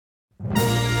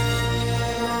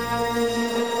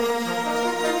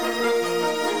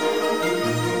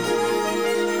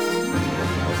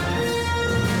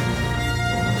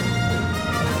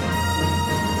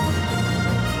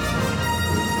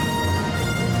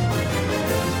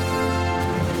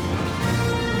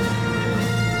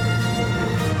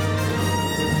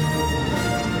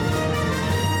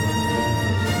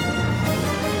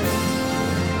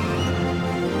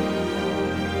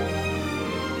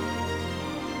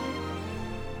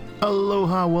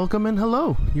Aloha, welcome, and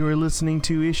hello. You are listening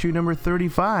to issue number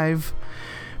 35,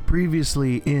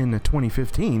 previously in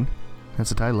 2015. That's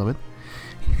the title of it.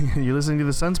 You're listening to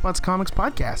the Sunspots Comics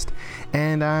podcast,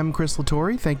 and I'm Chris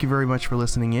Latore. Thank you very much for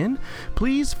listening in.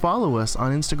 Please follow us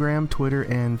on Instagram, Twitter,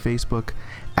 and Facebook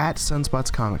at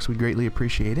Sunspots Comics. We'd greatly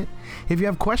appreciate it. If you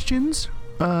have questions,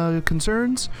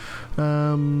 concerns,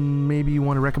 maybe you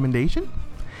want a recommendation,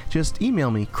 just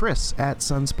email me, Chris at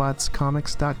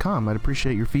sunspotscomics.com. I'd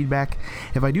appreciate your feedback.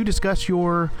 If I do discuss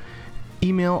your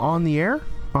email on the air,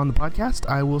 on the podcast,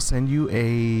 I will send you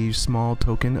a small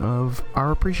token of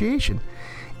our appreciation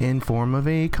in form of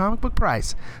a comic book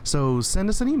prize. So send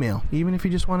us an email, even if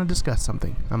you just want to discuss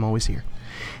something. I'm always here.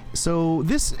 So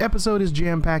this episode is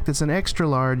jam-packed. It's an extra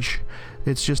large.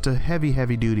 It's just a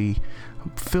heavy duty,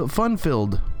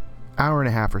 fun-filled hour and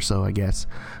a half or so, I guess,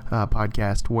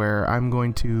 podcast where I'm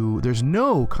going to, there's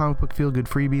no comic book feel-good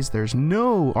freebies, there's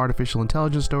no artificial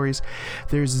intelligence stories,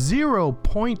 there's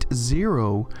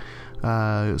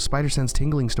 0.0 Spider Sense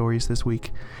tingling stories this week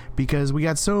because we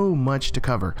got so much to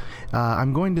cover.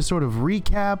 I'm going to sort of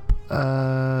recap,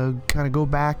 kind of go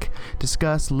back,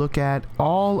 discuss, look at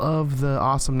all of the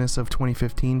awesomeness of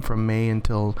 2015 from May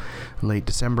until late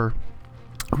December.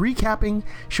 Recapping,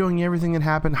 showing you everything that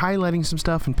happened, highlighting some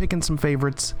stuff, and picking some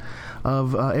favorites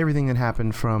of everything that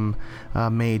happened from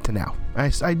May to now.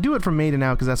 I do it from May to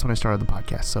now because that's when I started the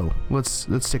podcast, so let's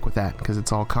stick with that because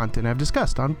it's all content I've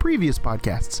discussed on previous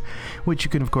podcasts, which you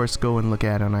can of course go and look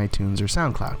at on iTunes or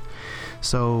SoundCloud.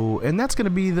 So, and that's going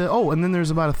to be and then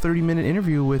there's about a 30-minute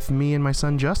interview with me and my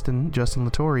son Justin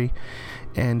Latore,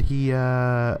 and he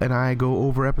and I go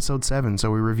over episode 7,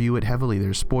 so we review it heavily.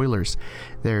 There's spoilers,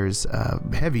 there's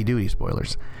heavy-duty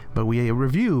spoilers, but we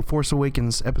review Force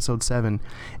Awakens episode 7,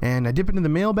 and I dip into the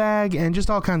mailbag and just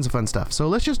all kinds of fun stuff. So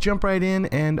let's just jump right in,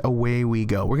 and away we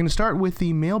go. We're going to start with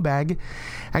the mailbag.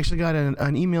 I actually got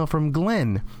an email from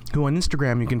Glenn, who on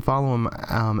Instagram, you can follow him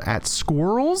at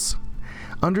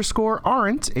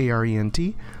squirrels_aren't,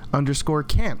 ARENT,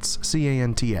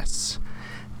 _cants, CANTS.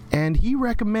 And he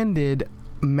recommended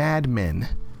Mad Men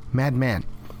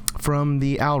from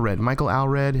the Allred. Michael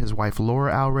Allred, his wife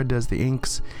Laura Allred does the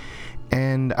inks.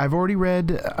 And I've already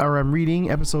I'm reading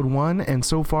episode 1, and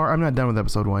so far, I'm not done with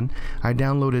episode 1. I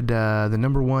downloaded the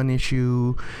number 1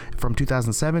 issue from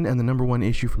 2007 and the number 1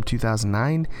 issue from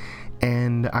 2009.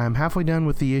 And I'm halfway done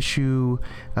with the issue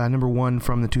number 1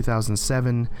 from the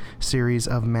 2007 series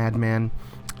of Mad Men.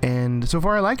 And so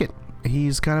far, I like it.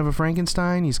 He's kind of a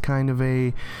Frankenstein. He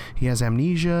has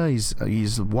amnesia.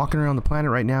 He's walking around the planet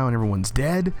right now and everyone's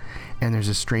dead. And there's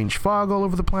a strange fog all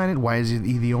over the planet. Why is he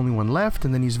the only one left?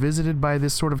 And then he's visited by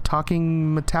this sort of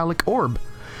talking metallic orb.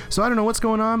 So I don't know what's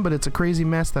going on, but it's a crazy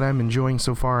mess that I'm enjoying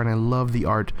so far, and I love the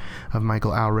art of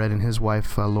Michael Allred, and his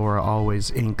wife Laura always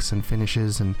inks and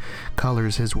finishes and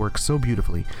colors his work so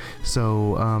beautifully.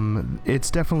 So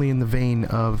it's definitely in the vein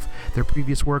of their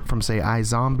previous work from, say,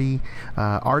 iZombie.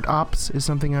 Art Ops is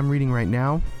something I'm reading right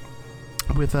now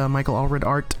with Michael Allred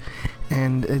art,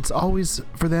 and it's always,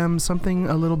 for them, something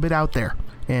a little bit out there.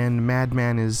 And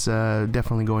Madman is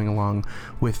definitely going along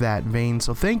with that vein.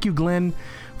 So thank you, Glenn,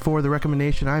 for the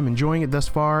recommendation. I'm enjoying it thus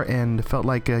far and felt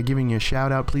like giving you a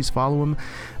shout out. Please follow him.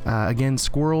 Again,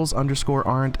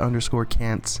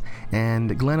 squirrels_aren't_cants.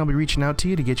 And Glenn, I'll be reaching out to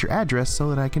you to get your address so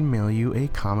that I can mail you a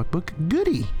comic book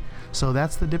goodie. So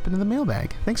that's the dip into the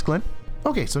mailbag. Thanks, Glenn.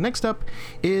 Okay, so next up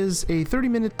is a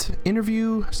 30-minute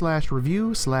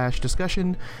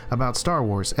interview/review/discussion about Star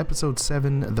Wars Episode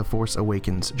 7, The Force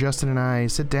Awakens. Justin and I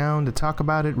sit down to talk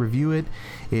about it, review it.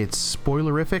 It's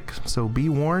spoilerific, so be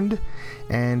warned.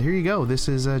 And here you go. This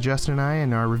is Justin and I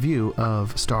and our review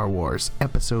of Star Wars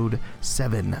Episode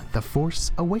 7, The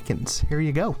Force Awakens. Here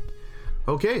you go.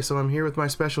 Okay, so I'm here with my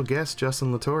special guest,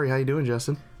 Justin Latore. How you doing,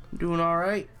 Justin? Doing all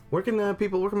right. Where can my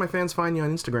fans find you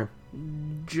on Instagram?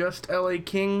 Just LA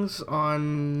Kings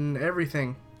on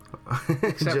everything,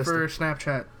 except for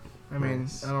Snapchat. I mean,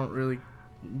 I don't really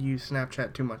use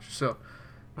Snapchat too much, so.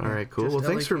 All right, cool. Well,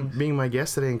 thanks for being my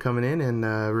guest today and coming in and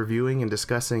reviewing and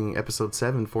discussing Episode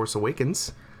 7, Force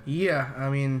Awakens. Yeah, I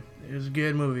mean, it was a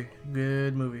good movie.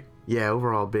 Good movie. Yeah,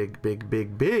 overall,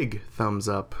 big thumbs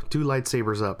up. 2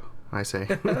 lightsabers up, I say.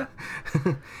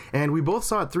 And we both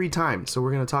saw it 3 times, so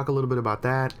we're going to talk a little bit about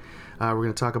that. We're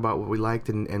going to talk about what we liked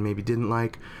and maybe didn't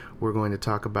like. We're going to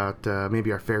talk about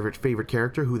maybe our favorite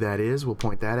character, who that is. We'll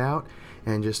point that out.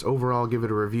 And just overall give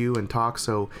it a review and talk.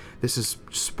 So this is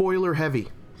spoiler heavy.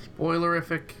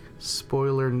 Spoilerific.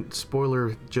 Spoiler,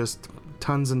 just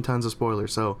tons and tons of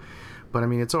spoilers. So, but I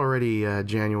mean, it's already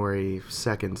January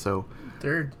 2nd, so...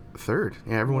 Third.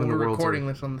 Yeah, everyone in the world's... We're recording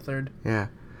this on the 3rd. Yeah.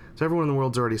 So everyone in the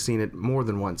world's already seen it more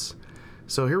than once.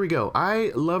 So here we go.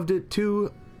 I loved it.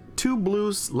 Two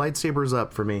blue lightsabers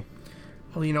up for me.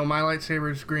 Well, my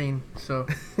lightsaber's green, so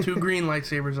 2 green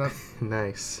lightsabers up.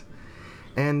 Nice.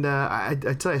 And I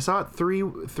tell you, I saw it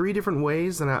three different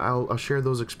ways, and I'll share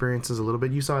those experiences a little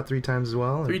bit. You saw it 3 times as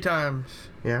well? 3 times.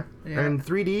 Yeah? And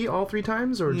 3D all 3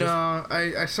 times, or no? Just...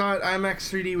 I saw it IMAX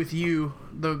 3D with you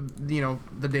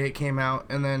the day it came out,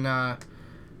 and then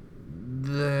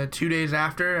the 2 days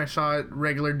after I saw it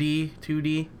regular D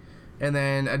 2D, and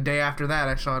then a day after that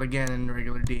I saw it again in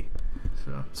regular D.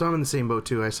 So I'm in the same boat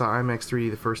too. I saw IMAX 3D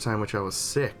the first time, which I was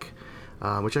sick,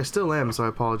 which I still am. So I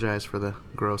apologize for the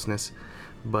grossness.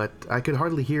 But I could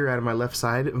hardly hear out of my left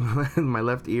side, my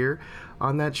left ear,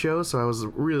 on that show, so I was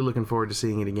really looking forward to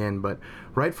seeing it again. But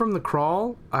right from the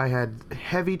crawl, I had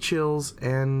heavy chills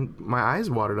and my eyes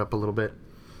watered up a little bit.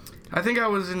 I think I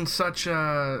was in such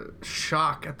a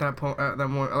shock at that point.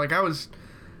 Like I was,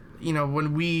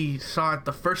 when we saw it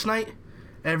the first night,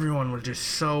 everyone was just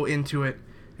so into it,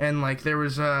 and like there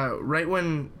was right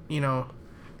when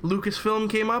Lucasfilm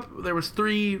came up, there was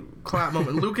 3 clap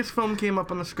moments. Lucasfilm came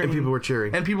up on the screen. And people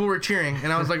were cheering.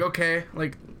 And I was like, okay,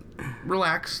 like,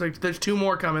 relax. Like, there's 2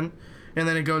 more coming. And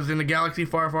then it goes in a galaxy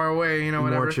far, far away,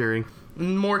 whatever.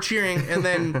 More cheering. And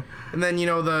then,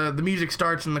 the music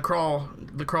starts and the crawl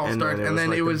starts. And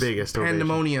then it was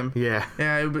pandemonium. Yeah.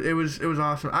 Yeah, it was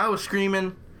awesome. I was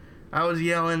screaming. I was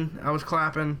yelling. I was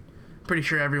clapping. Pretty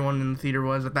sure everyone in the theater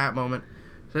was at that moment.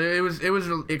 So it was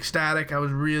ecstatic. I was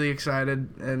really excited,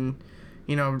 and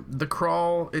the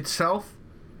crawl itself,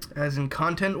 as in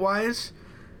content-wise,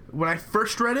 when I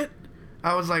first read it,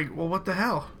 I was like, well, what the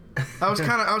hell? I was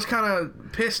kind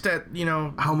of pissed at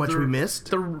how much we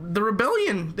missed the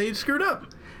rebellion. They screwed up.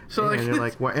 So and you're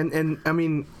like, what? And I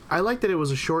mean, I like that it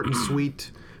was a short and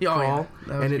sweet. Crawl,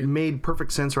 and it made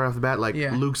perfect sense right off the bat. Like,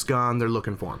 Luke's gone, they're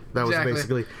looking for him. That was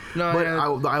basically. What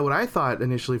I thought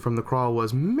initially from the crawl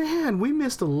was, man, we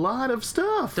missed a lot of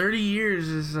stuff. 30 years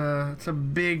is that's a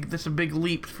big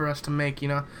leap for us to make,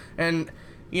 And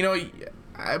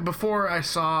before I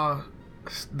saw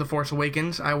The Force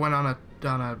Awakens, I went on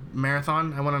a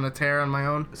marathon. I went on a tear on my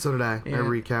own. So did I. Yeah. I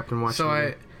recapped and watched. So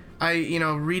I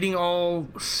reading all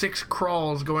 6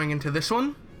 crawls going into this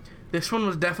one. This one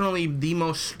was definitely the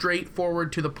most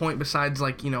straightforward to the point besides,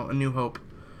 like, A New Hope.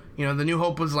 The New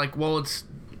Hope was like, well, it's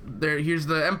there. Here's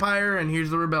the Empire and here's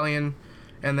the Rebellion,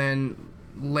 and then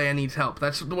Leia needs help.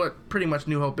 That's what pretty much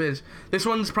New Hope is. This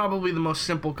one's probably the most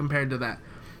simple compared to that.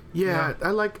 Yeah,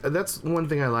 that's one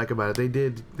thing I like about it.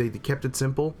 They kept it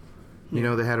simple. They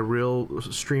had a real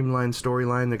streamlined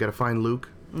storyline. They got to find Luke.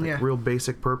 Real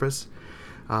basic purpose.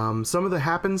 Some of the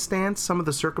happenstance, some of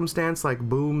the circumstance, like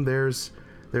boom, there's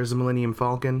the Millennium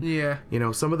Falcon. Yeah.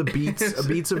 Some of the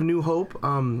beats of New Hope.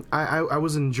 I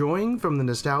was enjoying from the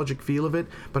nostalgic feel of it,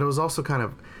 but I was also kind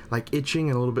of like itching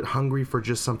and a little bit hungry for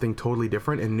just something totally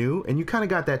different and new. And you kind of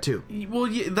got that too. Well,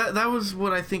 yeah, that was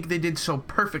what I think they did so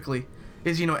perfectly.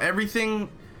 Is everything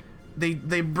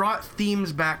they brought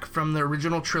themes back from the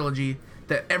original trilogy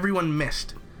that everyone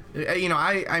missed.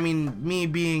 I mean, me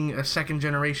being a second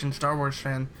generation Star Wars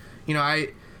fan,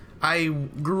 I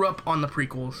grew up on the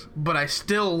prequels, but I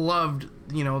still loved,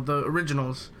 the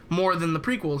originals more than the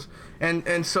prequels.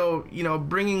 And so,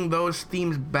 bringing those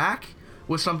themes back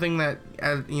was something that,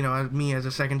 as me as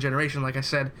a second generation, like I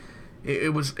said,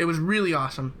 it was really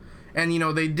awesome. And,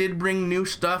 they did bring new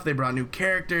stuff. They brought new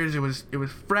characters. It was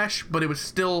fresh, but it was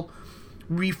still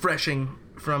refreshing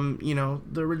from,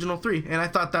 the original 3. And I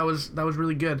thought that was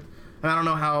really good. And I don't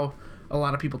know how a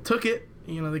lot of people took it.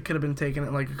 They could have been taking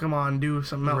it like, come on, do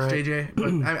something else, right. JJ.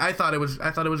 But I thought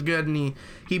it was good, and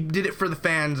he did it for the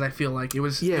fans. I feel like it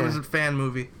was a fan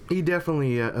movie. He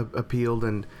definitely appealed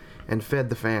and fed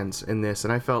the fans in this,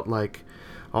 and I felt like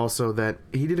also that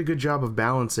he did a good job of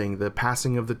balancing the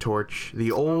passing of the torch, the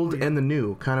old and the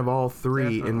new, kind of all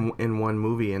 3 in one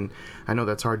movie. And I know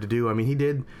that's hard to do. I mean, he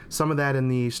did some of that in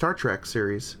the Star Trek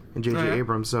series in J.J.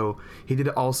 Abrams, so he did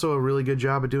also a really good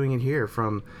job of doing it here,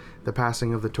 from the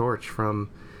passing of the torch,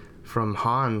 from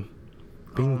Han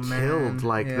being killed.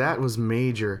 That was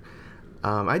major.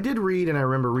 I did read, and I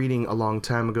remember reading a long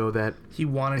time ago that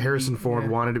Harrison Ford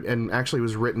wanted to, and actually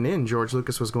was written in, George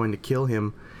Lucas was going to kill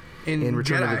him in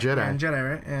Return of the Jedi. Yeah, in Jedi,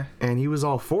 right? Yeah. And he was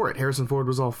all for it. Harrison Ford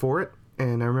was all for it.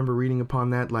 And I remember reading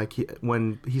upon that, like,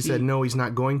 when he said no, he's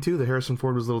not going to, the Harrison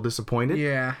Ford was a little disappointed.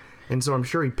 Yeah. And so I'm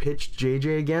sure he pitched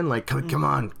JJ again, like, come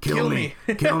on, kill me.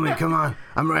 Kill me, come on.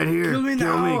 I'm right here. Kill me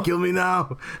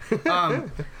now.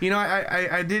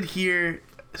 I did hear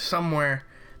somewhere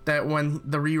that when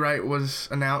the rewrite was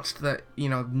announced that,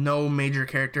 no major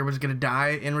character was going to die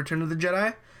in Return of the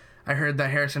Jedi, I heard that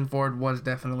Harrison Ford was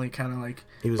definitely kind of like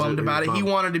bummed about it. Bummed. He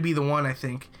wanted to be the one, I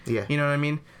think. Yeah. You know what I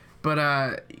mean?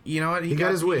 But you know what? He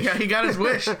got his wish. Yeah, he got his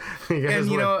wish. And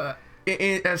you wish. know,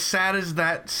 as sad as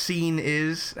that scene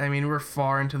is, I mean, we're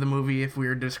far into the movie if we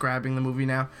were describing the movie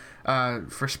now,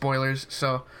 for spoilers.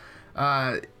 So,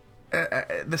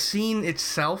 the scene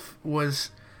itself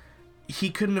was. He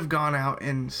couldn't have gone out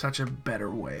in such a better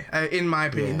way, in my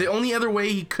opinion. Yeah. The only other way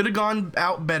he could have gone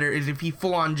out better is if he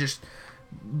full on just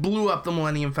blew up the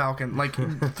Millennium Falcon, like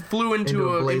flew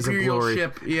into a an blaze of Imperial glory.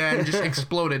 ship, and just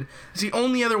exploded. It's the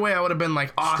only other way I would have been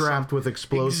like awesome. Strapped with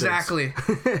explosives. Exactly.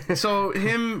 So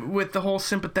him with the whole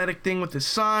sympathetic thing with his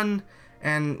son,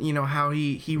 and you know how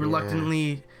he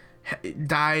reluctantly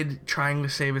died trying to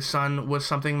save his son was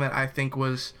something that I think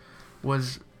was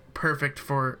perfect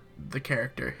for the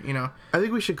character, you know. I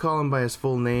think we should call him by his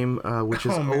full name, which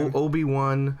is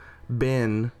Obi-Wan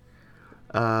Ben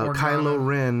Kylo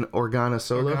Ren Organa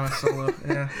Solo. Organa Solo,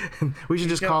 yeah. We should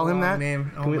just call him that.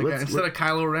 Name. Oh my God. Instead of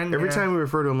Kylo Ren. Every time we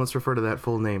refer to him, let's refer to that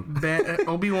full name.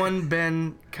 Obi-Wan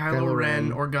Ben Kylo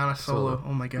Ren Organa Solo.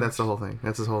 Oh my God. That's the whole thing.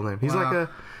 That's his whole name. He's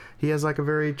he has like a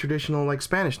very traditional like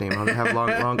Spanish name. They have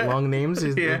long names.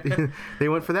 Yeah. They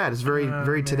went for that. It's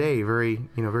very today, very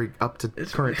very up to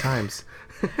current times.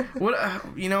 What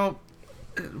you know?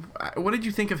 What did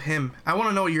you think of him? I want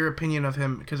to know your opinion of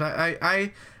him because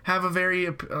I have a very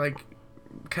like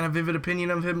kind of vivid opinion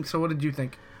of him. So what did you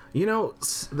think? You know,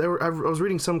 I was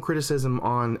reading some criticism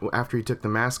on after he took the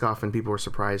mask off, and people were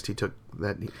surprised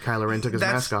Kylo Ren took his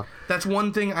mask off. That's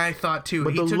one thing I thought too.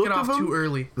 But he took it off too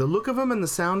early. The look of him and the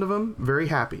sound of him, very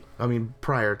happy. I mean,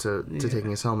 prior to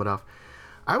taking his helmet off,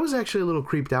 I was actually a little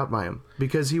creeped out by him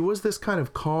because he was this kind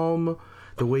of calm.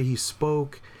 The way he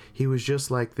spoke, he was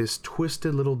just like this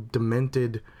twisted little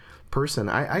demented person.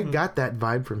 I got that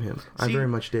vibe from him. I very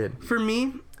much did. For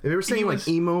me, they were saying like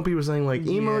emo. People were saying like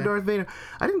emo Darth Vader.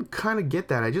 I didn't kind of get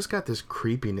that. I just got this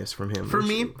creepiness from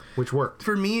him. Which worked.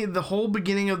 For me, the whole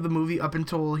beginning of the movie up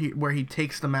until where he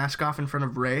takes the mask off in front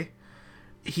of Rey,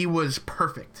 he was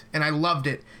perfect, and I loved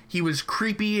it. He was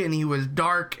creepy, and he was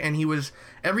dark, and he was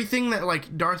everything that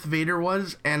like Darth Vader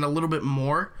was, and a little bit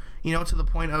more. You know, to the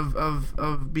point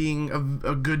of being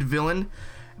a good villain.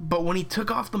 But when he took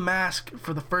off the mask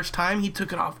for the first time, he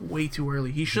took it off way too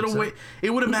early. He should have it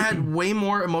would have had way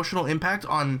more emotional impact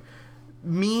on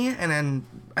me and then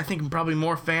I think probably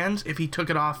more fans if he took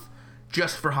it off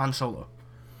just for Han Solo.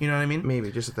 You know what I mean?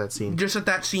 Maybe just at that scene. Just at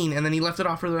that scene, and then he left it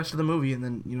off for the rest of the movie, and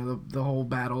then, you know, the whole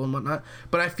battle and whatnot.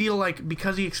 But I feel like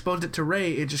because he exposed it to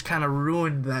Rey, it just kind of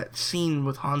ruined that scene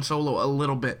with Han Solo a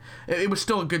little bit. It was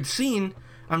still a good scene.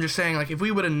 I'm just saying, like, if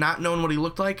we would have not known what he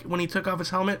looked like when he took off his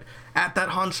helmet at that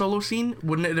Han Solo scene,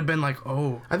 wouldn't it have been like,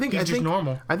 oh, he's just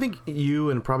normal? I think you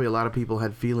and probably a lot of people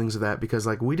had feelings of that because,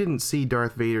 like, we didn't see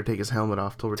Darth Vader take his helmet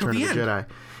off till Return of the Jedi.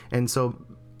 And so,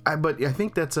 but I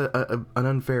think that's an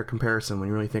unfair comparison when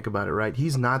you really think about it, right?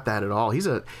 He's not that at all. He's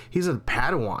a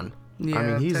Padawan. Yeah, I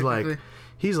mean, he's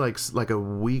like a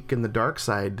week in the dark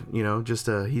side, you know, just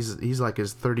he's like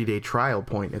his 30-day trial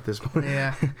point at this point.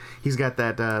 Yeah. He's got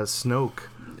that Snoke,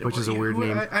 which is a weird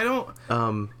name. I don't.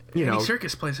 You know, Andy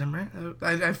Serkis plays him, right?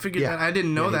 I figured that. I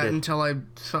didn't know that until I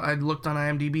looked on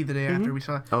IMDb the day after we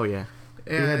saw it. Oh yeah.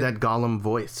 He had that Gollum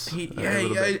voice.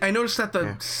 I noticed that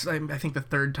I think the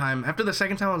third time. After the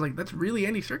second time, I was like, "That's really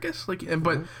Andy Serkis." Like,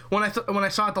 but when I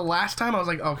saw it the last time, I was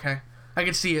like, "Okay, I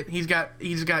could see it. He's got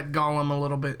Gollum a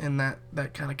little bit in that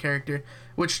kind of character,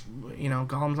 which, you know,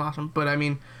 Gollum's awesome. But I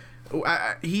mean,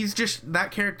 he's just,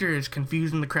 that character is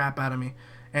confusing the crap out of me,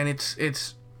 and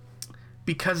it's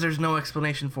because there's no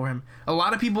explanation for him. A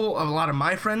lot of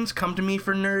my friends come to me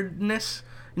for nerd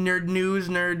news,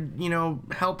 you know,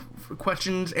 help,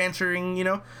 questions answering, you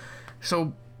know.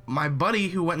 So my buddy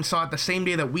who went and saw it the same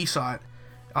day that we saw it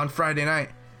on Friday night,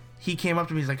 he came up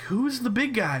to me. He's like, "Who's the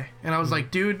big guy?" And I was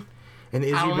like, "Dude." And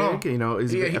is he big? You know,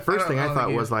 the first thing I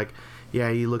thought was like,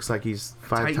 yeah, he looks like he's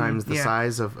 5 times the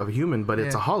size of a human, but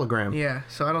it's a hologram. Yeah,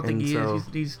 so I don't think he is.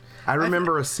 He's I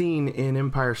remember a scene in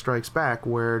Empire Strikes Back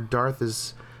where Darth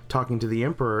is talking to the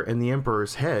Emperor, and the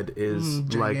Emperor's head is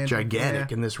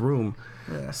gigantic in this room.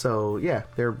 Yeah. So yeah,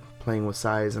 they're playing with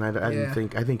size, and I didn't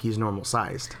think. I think he's normal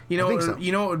sized. You know,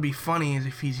 you know what would be funny is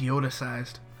if he's Yoda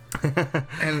sized.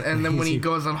 and then when he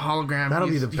goes on hologram, that'll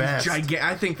be the best.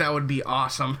 I think that would be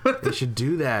awesome. They should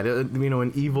do that. You know,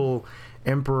 an evil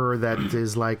emperor that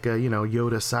is like you know,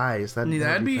 Yoda size.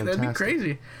 That'd be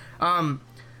crazy.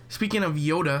 Speaking of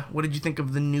Yoda, what did you think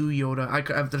of the new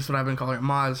Yoda? That's what I've been calling it,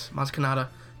 Maz Kanata,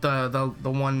 the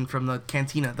one from the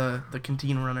Cantina, the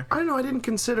Cantina runner. I don't know. I didn't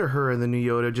consider her in the new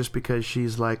Yoda just because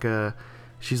she's like a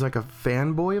she's like a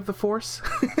fanboy of the Force.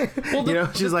 Well, you know,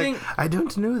 she's like, I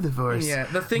don't know the Force. Yeah,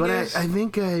 the thing but is, I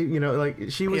think you know,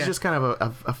 like she was just kind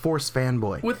of a Force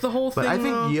fanboy. With the whole thing,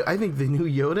 but I think the new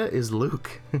Yoda is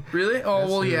Luke. Really? Oh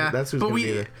well, yeah. That's who's but gonna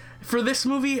be there. For this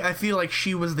movie, I feel like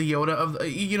she was the Yoda of the,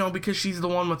 you know, because she's the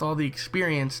one with all the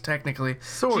experience. Technically,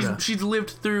 Sorta. She's lived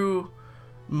through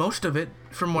most of it,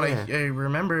 from what I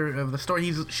remember of the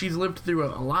story. She's lived through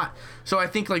a lot. So I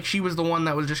think like she was the one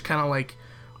that was just kind of like,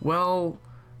 well,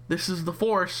 this is the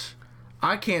Force.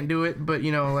 I can't do it, but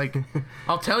you know, like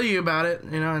I'll tell you about it,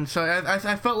 you know. And so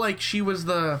I felt like she was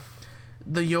the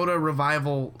Yoda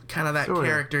revival kind of that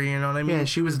character, you know what I mean? Yeah,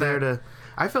 she was there to.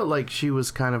 I felt like she was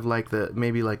kind of like the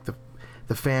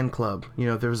fan club. You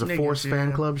know, if there was a Force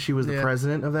fan club, she was the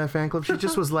president of that fan club. She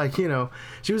just was like, you know,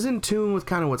 she was in tune with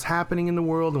kind of what's happening in the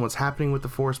world and what's happening with the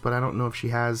Force, but I don't know if she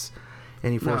has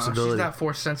any Force ability. She's not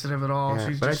Force sensitive at all. Yeah,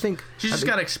 She's just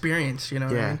got experience, you know.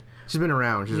 Yeah. What I mean? She's been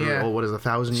around. She's like, what is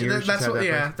 1,000 years?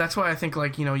 That's why I think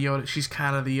like, you know, Yoda. She's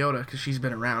kind of the Yoda because she's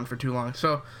been around for too long.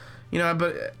 So, you know,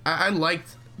 but I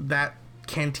liked that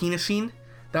cantina scene.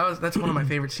 That's one of my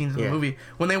favorite scenes in the movie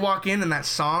when they walk in and that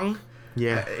song.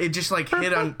 Yeah, it just like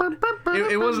hit on.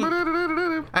 It wasn't.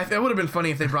 It would have been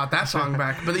funny if they brought that song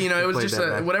back, but you know, it was just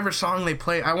whatever song they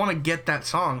play. I want to get that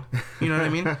song. You know what I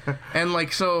mean? And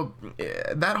like so,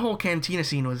 that whole cantina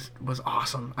scene was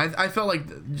awesome. I felt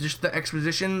like just the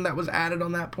exposition that was added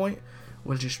on that point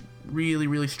was just really,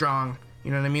 really strong. You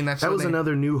know what I mean? That was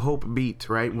another New Hope beat,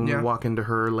 right? When we walk into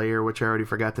her lair, which I already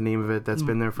forgot the name of it. That's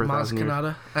been there for 1,000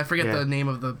 years. I forget the name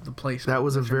of the place. That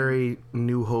was a very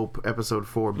New Hope Episode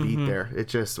 4 beat there.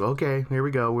 It's just, okay, here we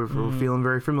go. We're feeling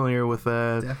very familiar with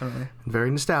definitely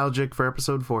very nostalgic for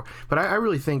Episode 4. But I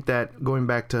really think that, going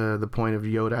back to the point of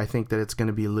Yoda, I think that it's going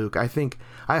to be Luke.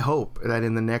 I hope that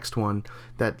in the next one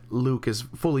that Luke is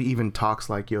fully even talks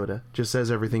like Yoda, just says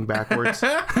everything backwards.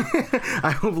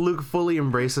 I hope Luke fully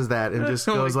embraes that and just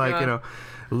goes like, you know,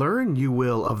 learn you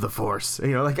will of the Force.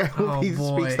 You know, like I hope he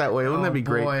speaks that way. Wouldn't that be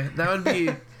great? Boy. That would be.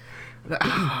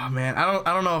 Oh man, I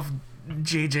don't know if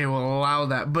JJ will allow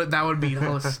that, but that would be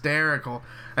hysterical.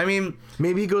 I mean,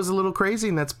 maybe he goes a little crazy,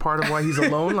 and that's part of why he's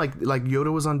alone. like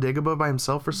Yoda was on Dagobah by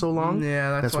himself for so long.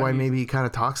 Yeah, that's why maybe he kind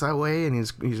of talks that way, and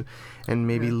he's and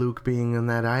maybe Luke being on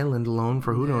that island alone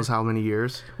for who knows how many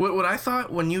years. What I thought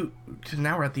because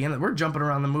now we're at the end, we're jumping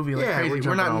around the movie like crazy.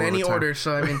 We're not in any order,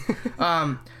 so I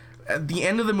mean, at the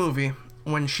end of the movie,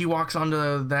 when she walks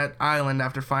onto that island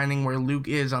after finding where Luke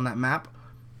is on that map,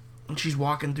 and she's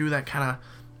walking through that kind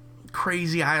of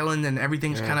crazy island, and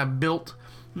everything's kind of built.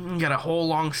 You got a whole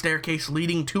long staircase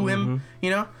leading to him, you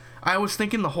know? I was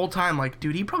thinking the whole time, like,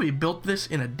 dude, he probably built this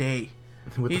in a day.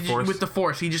 With the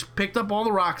Force. He just picked up all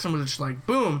the rocks and was just like,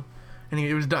 boom. And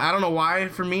it was done. I don't know why,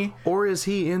 for me. Or is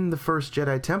he in the first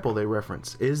Jedi Temple they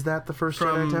reference? Is that the first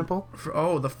Jedi Temple?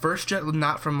 The first Jedi,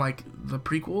 not from, like, the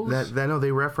prequels? No,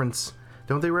 they reference...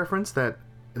 Don't they reference that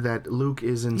Luke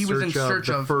is in search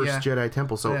of the first Jedi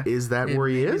Temple? So is that where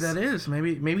he is? Maybe that is.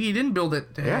 Maybe he didn't build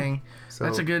it to hang. So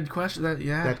that's a good question.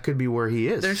 That could be where he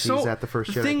is. He's at the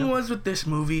first Jedi Temple. The thing was with this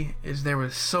movie is there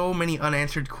was so many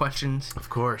unanswered questions. Of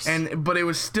course. But it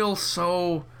was still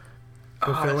so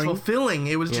fulfilling.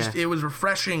 It was just it was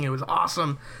refreshing. It was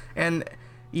awesome, and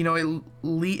you know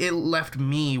it left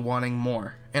me wanting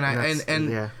more.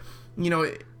 And you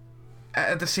know.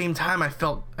 At the same time, I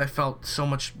felt so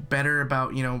much better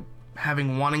about, you know,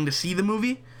 wanting to see the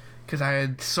movie, because I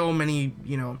had so many,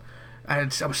 you know, I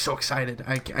was so excited.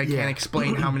 I can't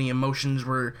explain how many emotions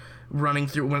were running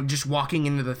through when just walking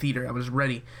into the theater. I was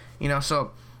ready, you know.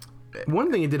 So one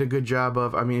thing it did a good job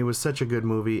of, I mean, it was such a good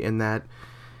movie in that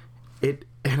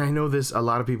and I know a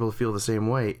lot of people feel the same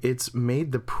way. It's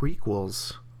made the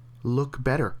prequels look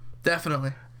better.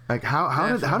 Definitely. Like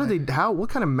what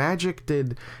kind of magic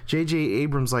did J.J.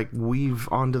 Abrams like weave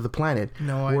onto the planet?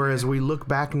 No idea. Whereas we look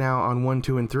back now on 1,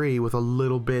 2, and 3 with a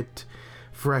little bit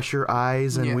fresher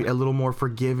eyes and a little more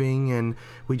forgiving, and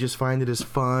we just find it as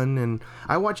fun. And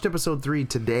I watched episode 3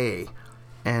 today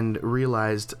and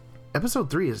realized episode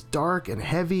 3 is dark and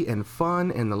heavy and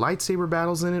fun, and the lightsaber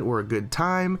battles in it were a good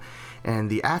time, and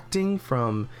the acting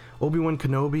from Obi-Wan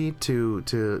Kenobi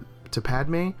to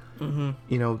Padme. Mm-hmm.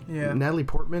 You know, Natalie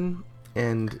Portman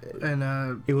and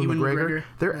Ewan McGregor,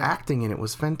 their acting in it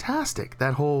was fantastic.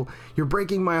 That whole "you're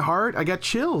breaking my heart," I got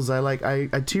chills. I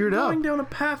teared up. Going down a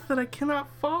path that I cannot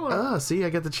follow. See, I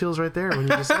got the chills right there when you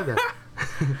just said that.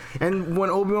 And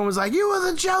when Obi-Wan was like, "You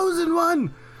were the chosen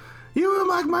one. You were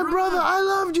like my brother. I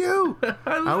loved you."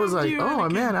 I was like, "Oh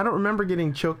man, I don't remember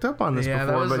getting choked up on this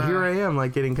before, but here I am,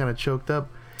 like getting kind of choked up."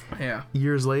 Yeah.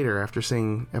 Years later, after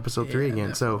seeing episode 3 again,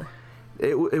 definitely. so.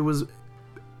 It was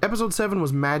Episode 7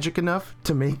 was magic enough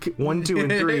to make 1, 2,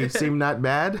 and 3 seem not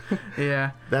bad.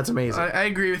 Yeah. That's amazing. I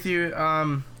agree with you.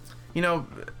 You know,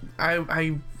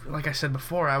 I like I said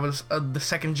before, I was the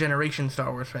second generation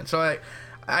Star Wars fan. So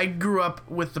I grew up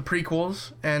with the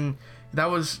prequels, and that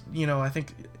was, you know,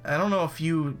 I don't know if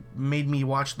you made me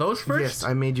watch those first. Yes,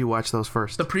 I made you watch those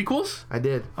first. The prequels? I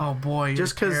did. Oh boy, you're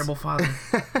Just a terrible father.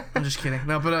 I'm just kidding.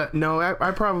 No, but no,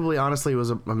 I probably honestly was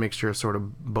a mixture of sort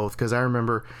of both, because I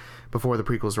remember before the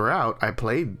prequels were out, I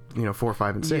played 4,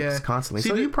 5, and 6 constantly. See,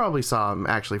 so you probably saw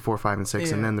actually 4, 5, and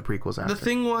 6, and then the prequels after. The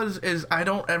thing is I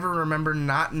don't ever remember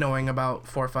not knowing about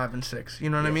 4, 5, and 6. You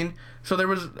know what I mean? So there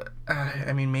was,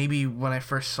 I mean, maybe when I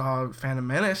first saw Phantom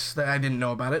Menace that I didn't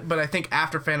know about it, but I think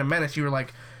after Phantom Menace you were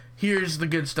like, here's the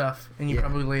good stuff, and you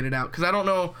probably laid it out. Because I don't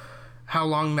know how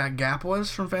long that gap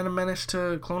was from Phantom Menace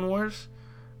to Clone Wars.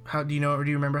 How do you know, or do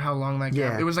you remember how long that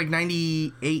gap? It was like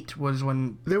 98 was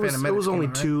when Phantom Menace it was only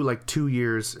out, right? 2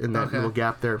 years in that little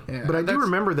gap there. Yeah, but I do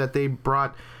remember that they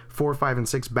brought 4, 5, and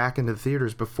 6 back into the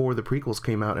theaters before the prequels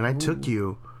came out, and I took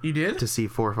you. You did? To see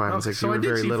 4, 5, and 6. So you were I did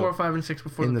very see little 4, 5, and 6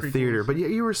 before in the prequels. theater, but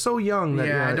you were so young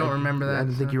that I don't remember that. I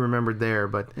didn't think you remembered there,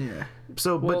 but yeah.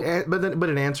 So, well, but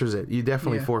it answers it. You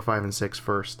definitely 4, 5, and 6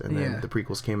 first, and then the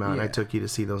prequels came out, and I took you to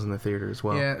see those in the theater as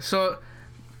well. Yeah. So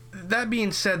that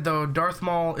being said, though, Darth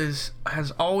Maul has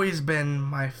always been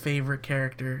my favorite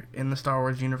character in the Star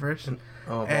Wars universe.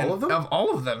 All of them? Of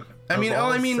all of them. I mean,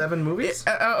 7 movies?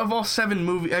 Of all 7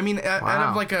 movies. I mean, out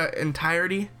of like a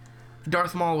entirety,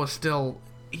 Darth Maul was still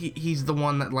he's the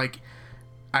one that like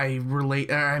I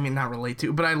relate. I mean, not relate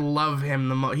to, but I love him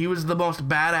the most. He was the most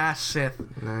badass Sith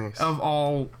of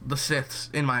all the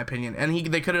Siths, in my opinion, and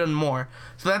they could have done more.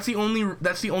 So that's the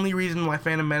only reason why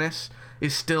Phantom Menace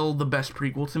is still the best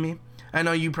prequel to me. I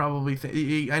know you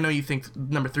probably I know you think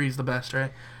number 3 is the best,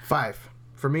 right? 5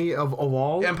 for me of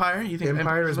all. Empire? You think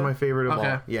Empire is my favorite of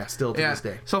all? Yeah, still to this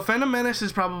day. So Phantom Menace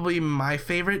is probably my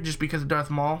favorite just because of Darth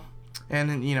Maul,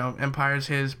 and Empire's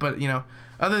his. But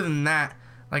other than that,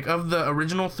 like of the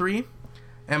original 3,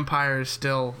 Empire is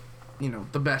still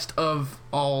the best of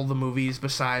all the movies.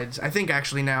 Besides, I think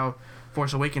actually now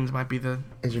Force Awakens might be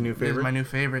is your new favorite? Is my new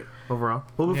favorite overall.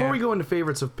 Well, before we go into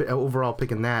favorites of overall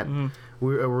picking that,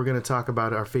 we're going to talk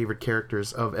about our favorite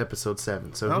characters of Episode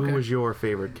 7. So who was your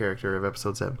favorite character of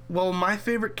Episode 7? Well, my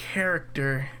favorite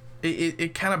character,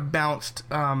 it kind of bounced,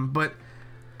 but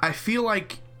I feel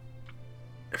like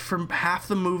from half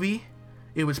the movie,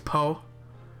 it was Poe.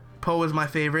 Poe was my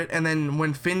favorite, and then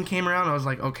when Finn came around, I was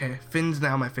like, okay, Finn's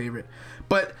now my favorite.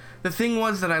 But the thing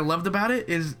was that I loved about it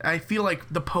is I feel like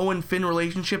the Poe and Finn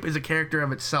relationship is a character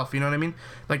of itself, you know what I mean?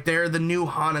 Like, they're the new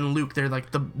Han and Luke. They're like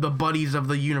the buddies of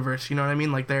the universe, you know what I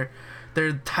mean? Like, they're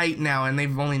tight now, and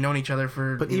they've only known each other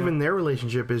for... But even their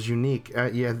relationship is unique.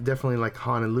 Yeah, definitely like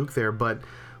Han and Luke there, but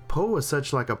Poe was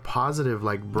such like a positive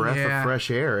like breath of fresh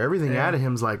air. Everything out of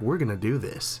him's like, we're gonna do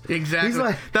this. Exactly. He's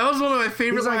like, that was one of my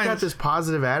favorite lines. He's like got this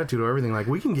positive attitude or everything. Like,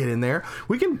 we can get in there.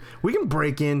 We can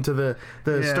break into the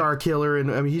Star Killer, and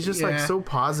I mean he's just like so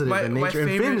positive in nature. And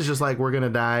Finn is just like, we're gonna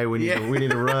die. We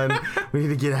need to run. We need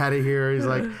to get out of here. He's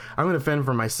like, I'm gonna fend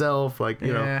for myself. Like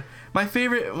know. My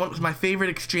favorite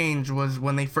exchange was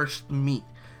when they first meet.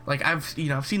 Like I've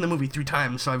seen the movie 3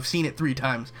 times, so I've seen it 3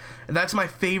 times. And that's my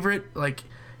favorite like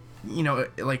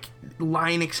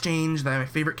line exchange, my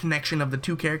favorite connection of the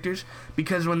 2 characters,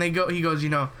 because when he goes,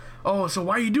 oh, so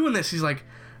why are you doing this? He's like,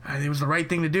 it was the right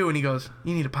thing to do, and he goes,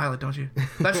 you need a pilot, don't you?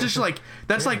 That's just like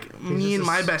me and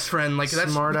my best friend, like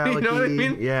that's smart alecky. You know what I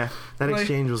mean? Yeah, that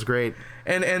exchange was great.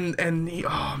 And he,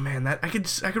 oh man, that I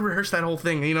could rehearse that whole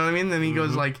thing, you know what I mean? And he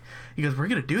goes we're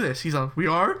gonna do this. He's like, we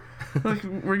are, like,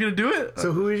 we're gonna do it.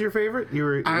 So who is your favorite?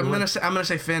 I'm gonna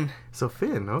say Finn. So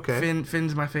Finn, okay.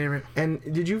 Finn's my favorite. And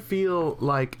did you feel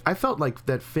like I felt like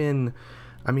that Finn?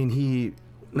 I mean, he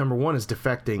number one is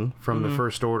defecting from the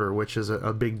First Order, which is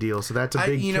a big deal. So that's a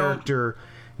big character.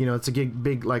 It's a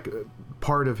big like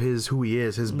part of who he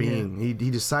is, his being. He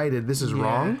decided this is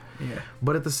wrong. Yeah.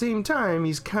 But at the same time,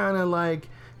 he's kind of like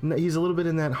he's a little bit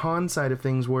in that Han side of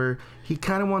things where he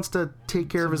kind of wants to take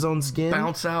care of his own skin,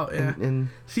 bounce out. Yeah. And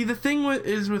see, the thing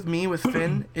with me with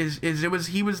Finn is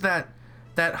he was that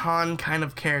Han kind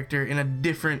of character in a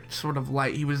different sort of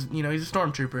light. He was he's a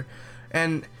stormtrooper,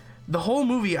 and the whole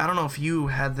movie, I don't know if you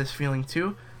had this feeling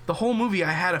too. The whole movie,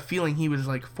 I had a feeling he was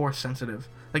like Force sensitive,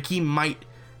 like he might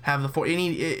have the Force. And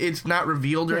it's not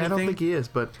revealed or anything. I don't think he is,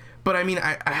 but I mean,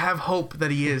 I have hope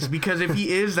that he is, because if he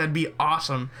is, that'd be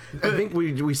awesome. I think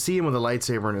we see him with a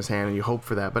lightsaber in his hand, and you hope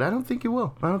for that, but I don't think he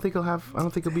will. I don't think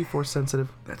he'll be Force sensitive.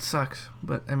 That sucks,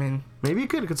 but I mean, maybe it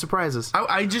could surprise us.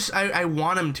 I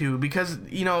want him to, because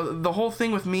the whole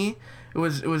thing with me, it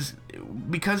was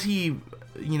because he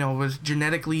was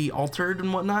genetically altered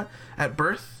and whatnot at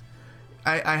birth,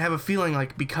 I have a feeling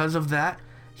like because of that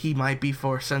he might be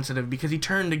force sensitive because he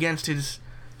turned against his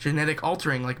genetic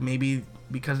altering. Like maybe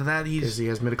because of that because he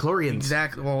has midichlorians.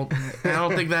 Exactly. Well, I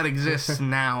don't think that exists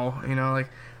now. Like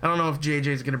I don't know if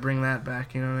JJ's gonna bring that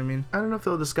back. You know what I mean? I don't know if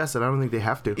they'll discuss it. I don't think they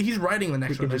have to. He's writing the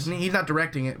next one, isn't he? He's not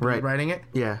directing it, but he's writing it.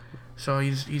 Yeah. So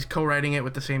he's co-writing it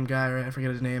with the same guy, right? I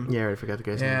forget his name. Yeah, I forgot the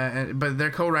guy's name. Yeah, but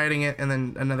they're co-writing it, and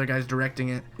then another guy's directing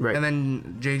it. Right. And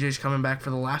then JJ's coming back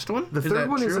for the last one? The third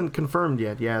one isn't confirmed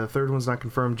yet. Yeah, the third one's not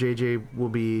confirmed. JJ will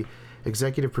be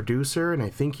executive producer, and I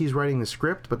think he's writing the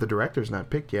script, but the director's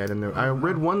not picked yet. And I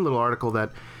read one little article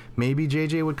that maybe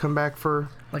JJ would come back for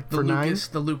like the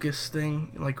for Lucas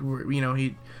thing. Like,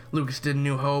 Lucas did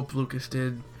New Hope, Lucas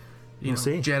did,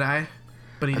 Jedi.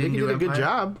 But he didn't do a good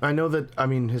job. I know that,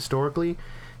 historically,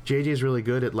 JJ's really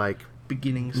good at,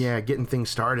 beginnings. Yeah, getting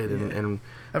things started. And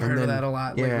I've heard of that a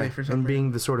lot lately for some reason.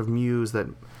 Being the sort of muse that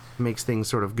makes things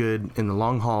sort of good in the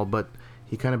long haul, but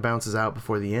he kind of bounces out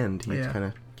before the end. He kind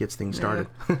of gets things started.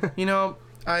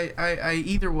 I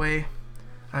either way,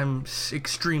 I'm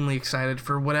extremely excited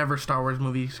for whatever Star Wars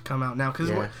movies come out now. Because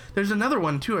there's another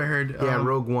one, too, I heard.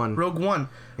 Rogue One. Rogue One.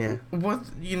 Yeah. What,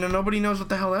 nobody knows what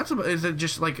the hell that's about. Is it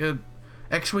just like a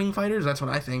X-Wing fighters? That's what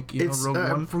I think. Rogue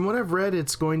One. From what I've read,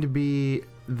 it's going to be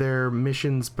their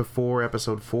missions before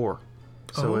Episode 4.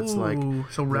 So it's like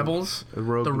Rebels, the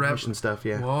Rogue mission stuff.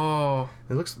 Yeah. Whoa.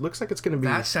 It looks like it's going to be.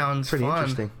 That sounds pretty fun.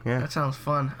 Interesting. Yeah. That sounds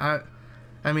fun. I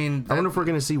wonder if we're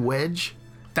going to see Wedge.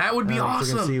 That would be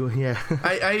awesome. Yeah.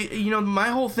 My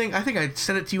whole thing. I think I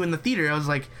said it to you in the theater. I was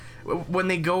like, when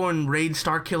they go and raid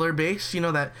Starkiller Base,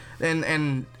 that,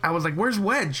 and I was like, where's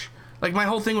Wedge? Like, my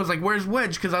whole thing was like, where's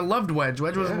Wedge? Because I loved Wedge.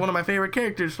 Wedge was one of my favorite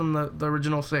characters from the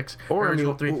original 6. Or,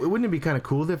 original 3. Wouldn't it be kind of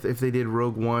cool if they did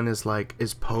Rogue One as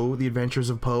Poe, The Adventures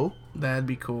of Poe? That'd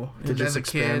be cool. To just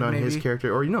expand on his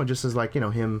character. Or, just as,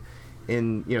 him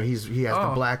in, he has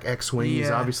the black X-Wing. Yeah.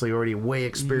 He's obviously already way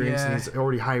experienced and he's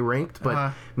already high ranked.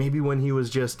 But maybe when he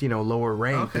was just, lower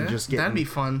ranked and just getting that'd be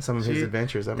fun. Some of his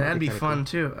adventures. That'd be fun,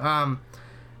 cool. Too.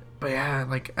 But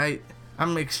yeah,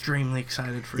 I'm extremely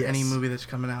excited for any movie that's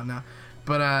coming out now.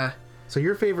 But so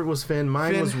your favorite was Finn.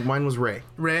 Mine was Rey.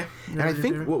 Rey. And I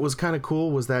think what was kind of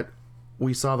cool was that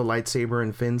we saw the lightsaber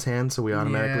in Finn's hand, so we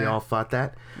automatically all thought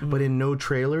that. Mm-hmm. But in no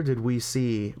trailer did we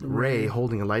see Rey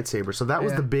holding a lightsaber. So that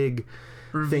was the big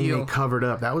thing they covered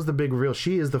up. That was the big reveal.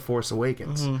 She is the Force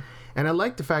Awakens. Mm-hmm. And I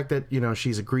like the fact that,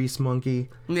 she's a grease monkey.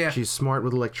 Yeah. She's smart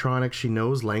with electronics. She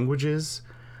knows languages.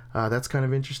 That's kind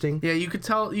of interesting. Yeah, you could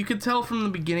tell from the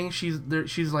beginning she's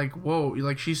like, whoa,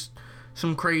 like she's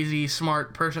some crazy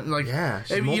smart person. Like, yeah,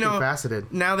 she's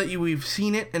multifaceted. Now that we've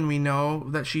seen it and we know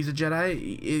that she's a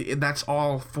Jedi, that's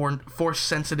all force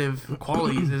sensitive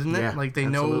qualities, isn't it? Yeah, like they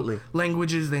know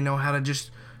languages, they know how to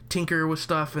just tinker with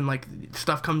stuff, and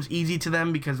stuff comes easy to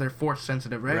them because they're force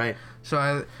sensitive, right? Right.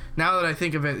 So now that I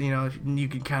think of it, you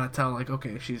can kind of tell,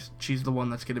 okay, she's the one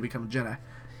that's going to become a Jedi.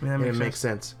 It makes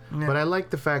sense. Yeah. But I like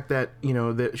the fact that,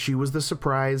 that she was the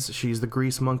surprise. She's the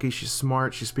grease monkey. She's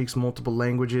smart. She speaks multiple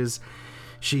languages.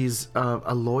 She's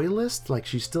a loyalist. Like,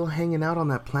 she's still hanging out on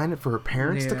that planet for her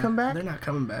parents to come back. They're not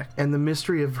coming back. And the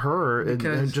mystery of her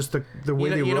and just the way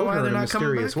they wrote her in a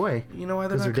mysterious way. You know why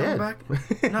they're not coming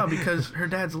back? No, because her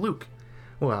dad's Luke.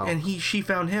 Well. And she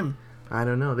found him. I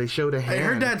don't know. They showed a hand.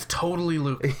 Her dad's totally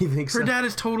Luke. You think so? Her dad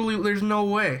is totally... There's no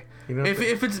way.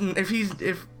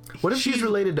 What if she's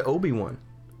related to Obi-Wan?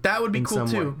 That would be cool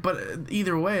too. Way. But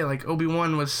either way,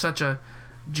 Obi-Wan was such a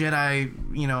Jedi,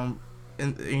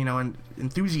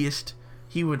 enthusiast.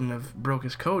 He wouldn't have broke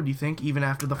his code. Do you think, even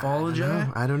after the fall of the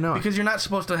Jedi? I don't know. Because you're not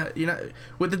supposed to.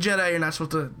 With the Jedi, you're not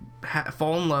supposed to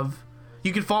fall in love.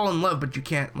 You can fall in love, but you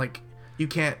can't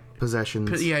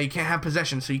possessions. You can't have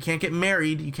possessions. So you can't get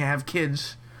married. You can't have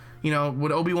kids.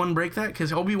 Would Obi-Wan break that?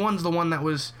 Because Obi-Wan's the one that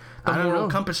was the moral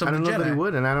compass of the Jedi. I don't know that he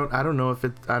would, and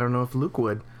I don't know if Luke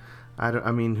would.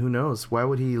 I mean, who knows? Why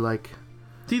would he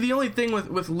See, the only thing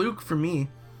with Luke for me.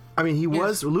 I mean,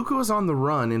 Luke was on the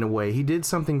run in a way. He did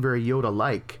something very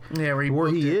Yoda-like. Yeah, where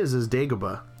he is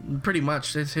Dagobah. Pretty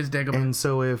much, it's his Dagobah. And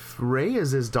so if Rey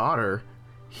is his daughter,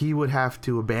 he would have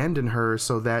to abandon her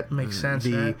so that makes sense.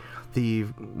 The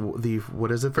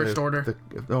what is it? First Order.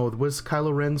 What's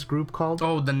Kylo Ren's group called?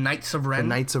 Oh, the Knights of Ren. The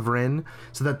Knights of Ren,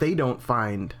 so that they don't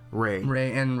find Rey.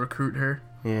 And recruit her.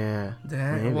 Yeah.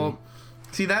 Well,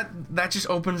 see that just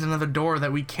opens another door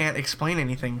that we can't explain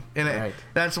anything. And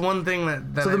that's one thing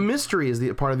that. So the mystery is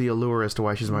the part of the allure as to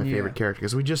why she's my favorite character,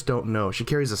 because we just don't know. She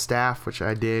carries a staff, which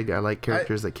I dig. I like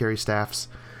characters that carry staffs,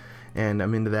 and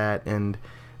I'm into that. And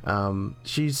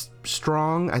she's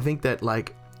strong. I think that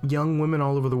young women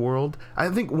all over the world. I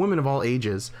think women of all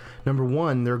ages. Number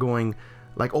one, they're going,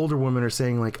 like, older women are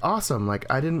saying, like, awesome. Like,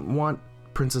 I didn't want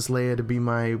Princess Leia to be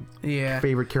my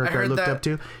favorite character I looked up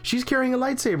to. She's carrying a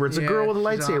lightsaber. It's a girl with a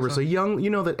lightsaber. Awesome. So you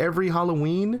know that every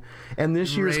Halloween and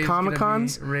this year's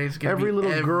Comic-Cons, every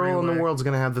little girl in the world is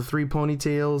going to have the 3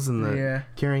 ponytails and the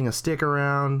carrying a stick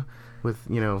around with,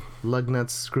 you know, lug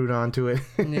nuts screwed onto it.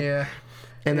 Yeah.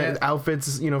 And the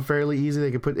outfits, you know, fairly easy.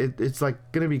 They could put it. It's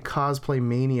like going to be cosplay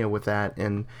mania with that.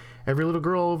 And every little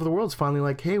girl all over the world is finally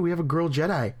like, hey, we have a girl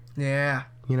Jedi. Yeah.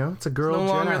 You know, it's a girl Jedi.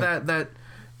 No longer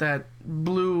that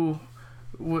blue,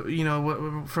 you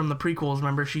know, from the prequels.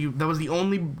 Remember, that was the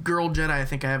only girl Jedi I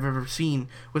think I have ever seen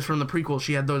was from the prequels.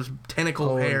 She had those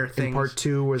tentacle hair things. In part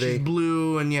 2, where she's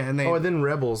blue and and they. Oh, and then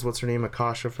Rebels. What's her name?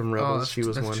 Akasha from Rebels. She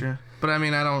was that's one. True. But I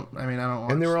mean, I don't.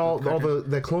 Watch and they were all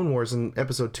the Clone Wars in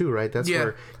Episode 2, right? That's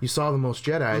where you saw the most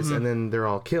Jedis, and then they're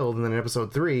all killed. And then in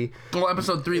Episode 3. Well,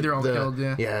 Episode 3, they're all killed.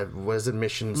 Yeah. Yeah. Was it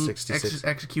Mission 66?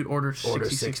 Execute Order 66.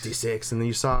 Order 66. And then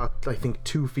you saw, I think,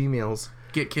 2 females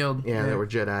get killed. Yeah, that were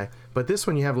Jedi. But this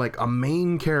one, you have like a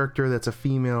main character that's a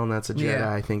female and that's a Jedi.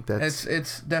 Yeah. I think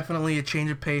it's definitely a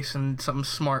change of pace and something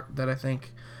smart that I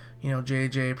think, you know,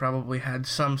 JJ probably had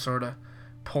some sort of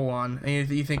pull on. And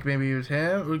you think maybe it was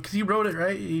him because he wrote it,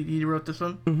 right? He wrote this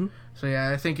one. Mm-hmm. So yeah,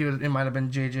 I think it might have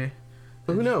been JJ.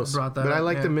 Well, who knows? But I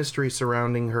like the mystery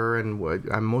surrounding her, and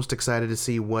I'm most excited to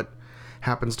see what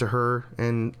happens to her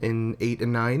in 8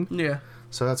 and 9. Yeah.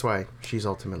 So that's why she's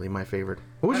ultimately my favorite.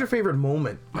 What was your favorite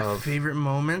moment? Favorite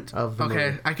moment of the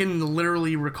movie? I can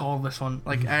literally recall this one.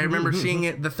 Like I remember seeing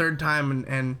it the third time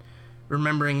and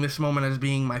remembering this moment as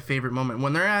being my favorite moment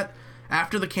when they're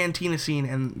after the cantina scene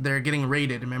and they're getting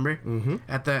raided. Remember? Mm-hmm.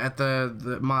 At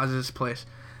the Maz's place.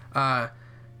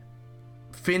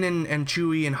 Finn and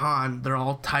Chewie and Han, they're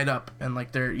all tied up and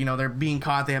like they're being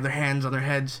caught. They have their hands on their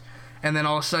heads, and then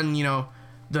all of a sudden, you know,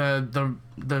 the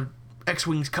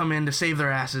X-Wings come in to save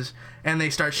their asses, and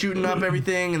they start shooting up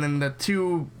everything, and then the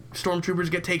 2 stormtroopers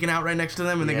get taken out right next to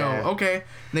them, and they go, okay, and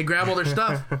they grab all their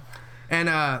stuff,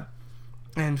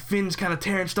 and Finn's kind of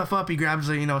tearing stuff up. He grabs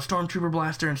a stormtrooper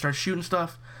blaster and starts shooting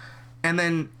stuff, and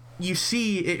then you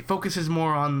see it focuses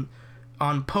more on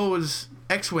Poe's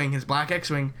X-Wing, his black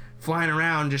X-Wing, flying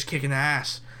around just kicking the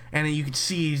ass, and you can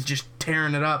see he's just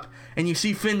tearing it up, and you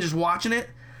see Finn just watching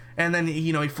it. And then,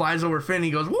 you know, he flies over Finn.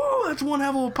 He goes, whoa, that's one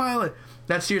hell of a pilot.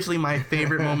 That's seriously my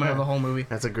favorite moment of the whole movie.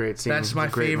 That's a great scene. That's my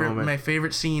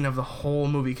favorite scene of the whole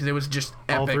movie because it was just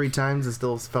epic. All 3 times it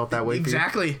still felt that way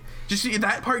Exactly. Just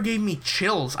that part gave me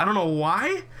chills. I don't know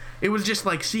why. It was just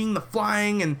like seeing the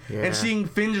flying and seeing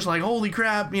Finn just like, holy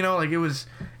crap, you know, like it was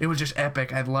just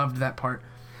epic. I loved that part.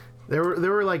 There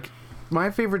were like,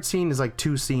 my favorite scene is like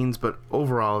 2 scenes, but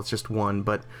overall it's just one.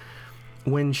 But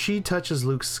when she touches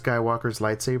Luke Skywalker's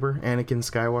lightsaber, Anakin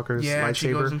Skywalker's lightsaber,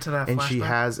 she goes into that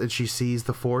flashback. and she sees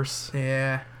the Force.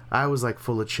 Yeah. I was like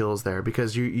full of chills there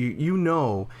because you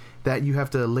know that you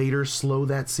have to later slow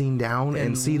that scene down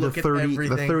and see the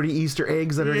 30 Easter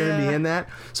eggs that are going to be in that.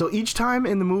 So each time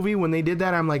in the movie when they did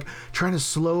that, I'm like trying to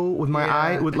slow with my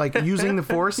eye, with like using the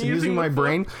Force and using my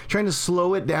brain, trying to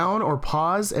slow it down or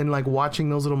pause and like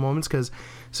watching those little moments because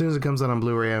as soon as it comes out on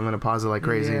Blu-ray, I'm going to pause it like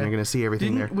crazy and you're going to see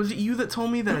everything there. Was it you that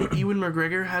told me that Ewan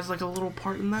McGregor has like a little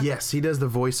part in that? Yes, he does the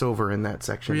voiceover in that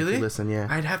section. Really? If you listen, yeah.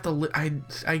 I'd have to. I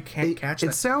can't catch that.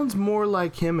 It sounds more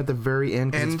like him at the very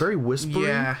end because it's very whispery.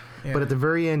 Yeah. But at the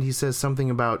very end, he says something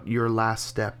about your last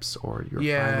steps or your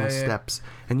final steps,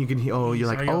 and you can hear. Oh, you're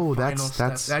like, oh,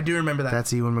 that's. I do remember that.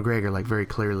 That's Ewan McGregor, like very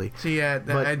clearly. So yeah,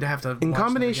 I'd have to. In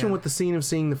combination with the scene of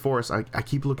seeing the Force, I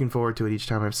keep looking forward to it each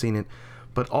time I've seen it.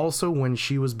 But also when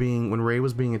Rey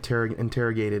was being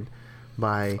interrogated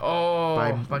by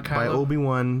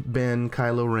Obi-Wan, Ben,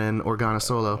 Kylo Ren, Organa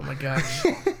Solo. Oh my gosh.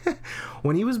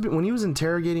 when he was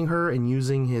interrogating her and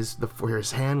using his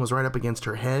hand was right up against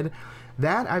her head,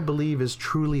 that I believe is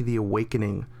truly the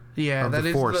awakening. Yeah, of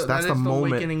the Force. That's the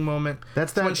moment. Awakening moment.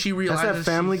 That's when she realizes. That's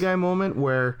that Family Guy moment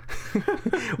where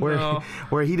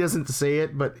he doesn't say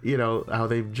it, but you know how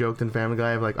they've joked in Family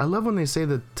Guy of like, I love when they say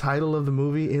the title of the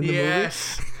movie in the movie.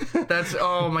 Yes, that's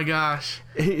oh my gosh.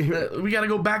 We got to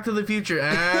go Back to the Future.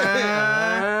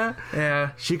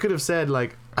 Yeah. She could have said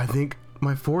like, I think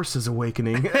my Force is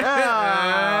awakening.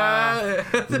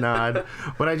 Nod.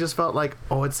 But I just felt like,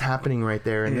 oh, it's happening right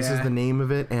there, and this is the name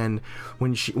of it. And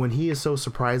when he is so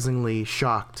surprisingly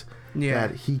shocked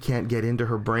that he can't get into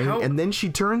her brain, and then she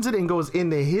turns it and goes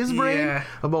into his brain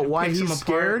about why he's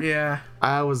scared. Yeah.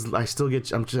 I'm just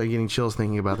getting chills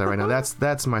thinking about that right now.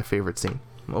 That's my favorite scene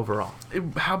overall.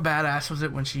 How badass was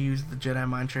it when she used the Jedi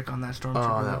mind trick on that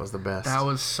stormtrooper? Oh, that was the best. That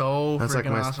was so. That's like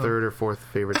my awesome. third or fourth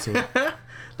favorite scene.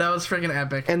 That was freaking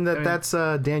epic. And that's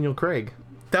Daniel Craig.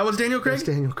 That was Daniel Craig? That's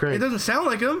Daniel Craig. It doesn't sound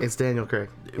like him. It's Daniel Craig.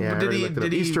 Yeah, Did I he- looked it did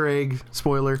up. he- Easter egg,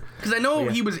 spoiler. Because I know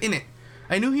he was in it.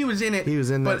 I knew he was in it. He was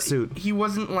in that but suit. He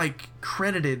wasn't like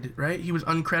credited, right? He was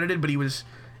uncredited, but he was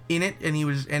in it, and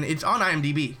it's on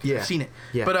IMDb. Yeah. I've seen it.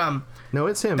 Yeah. But No,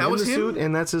 it's him. That in was the him? suit,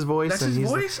 and that's his voice. That's and his he's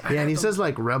voice? I Yeah, and he have to- says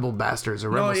like rebel bastards or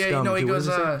rebel no, yeah, scum. no, he too. What goes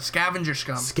does he say? scavenger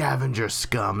scum. Scavenger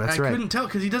scum. That's I right. couldn't tell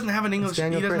because he doesn't have an English. He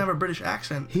Daniel doesn't Craig. have a British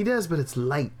accent. He does, but it's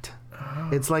light.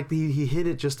 It's like he hit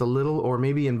it just a little, or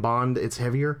maybe in Bond it's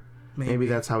heavier. Maybe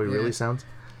that's how he really sounds.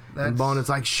 In Bond, it's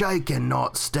like shaken,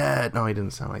 not stirred. No, he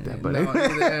didn't sound like that. But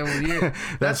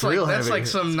that's real like, that's heavy. like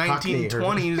some It's Cockney or-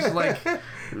 1920s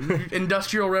like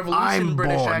industrial revolution I'm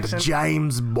British Bond, accent.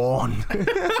 James Bond.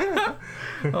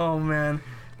 Oh man,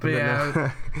 but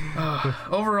yeah.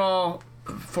 Overall,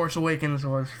 Force Awakens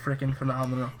was freaking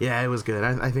phenomenal. Yeah, it was good.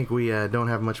 I think we don't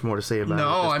have much more to say about it. No,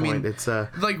 at this I mean, point. It's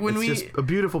like when it's just a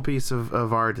beautiful piece of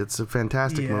art. It's a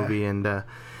fantastic Yeah. movie, and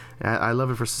I love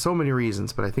it for so many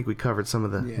reasons. But I think we covered some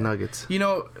of the nuggets. You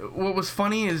know what was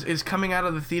funny is coming out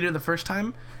of the theater the first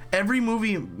time. Every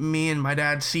movie me and my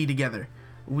dad see together,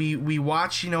 we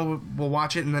watch. We'll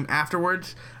watch it, and then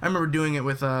afterwards, I remember doing it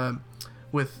with Matthew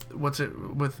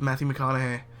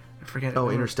McConaughey. I forget. Oh,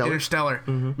 Interstellar? Interstellar.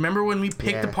 Mm-hmm. Remember when we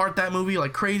picked Yeah. apart that movie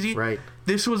like crazy? Right.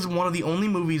 This was one of the only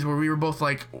movies where we were both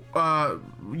like, what?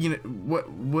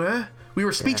 We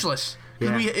were speechless. 'Cause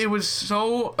Yeah. it was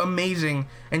so amazing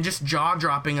and just jaw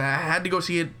dropping. I had to go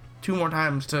see it 2 more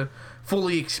times to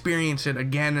fully experience it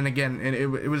again and again. And it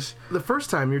was The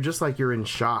first time, you're in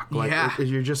shock. Like Yeah.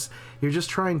 you're just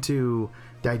trying to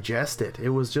digest it. It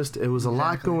was a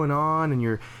lot going on, and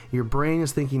your brain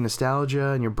is thinking nostalgia,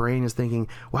 and your brain is thinking,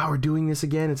 wow, we're doing this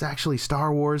again. It's actually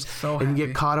Star Wars. So and you happy.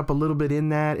 get caught up a little bit in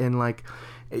that, and like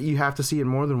you have to see it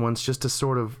more than once just to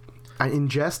sort of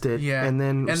ingest it, and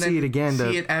then see it again see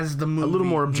to it as the movie a little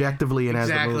more objectively and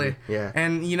exactly. as the movie. Yeah.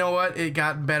 And you know what? It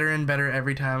got better and better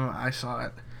every time I saw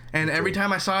it. And every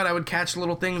time I saw it, I would catch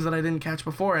little things that I didn't catch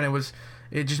before, and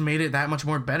it just made it that much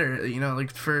more better.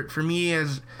 Like for me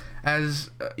as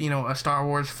a Star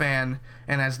Wars fan,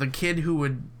 and as the kid who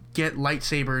would get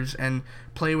lightsabers and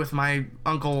play with my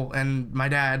uncle and my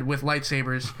dad with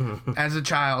lightsabers as a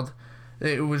child,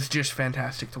 it was just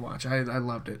fantastic to watch. I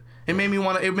loved it. It made me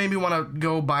want to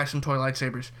go buy some toy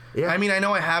lightsabers. Yeah. I mean, I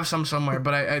know I have some somewhere,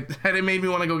 but it made me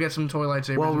want to go get some toy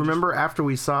lightsabers. Well, and remember after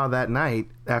we saw that night,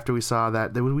 we saw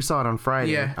it on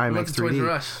Friday. Yeah, we went IMAX to 3D. Toys R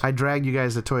Us. I dragged you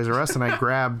guys to Toys R Us, and I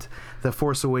grabbed the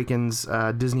Force Awakens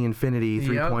Disney Infinity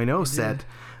 3.0 you set, did.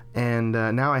 and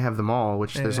now I have them all.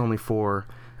 Which there's only 4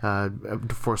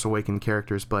 Force Awakens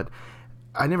characters, but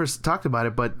I never talked about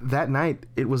it. But that night,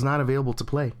 it was not available to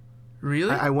play.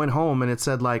 Really? I went home, and it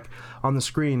said, like, on the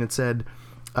screen, it said,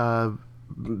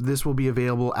 this will be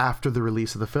available after the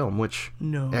release of the film, which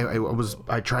No.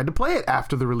 I tried to play it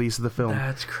after the release of the film.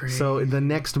 That's crazy. So the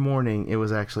next morning, it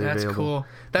was actually That's available. cool.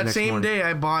 That same day,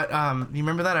 I bought. You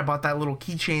remember that? I bought that little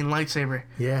keychain lightsaber.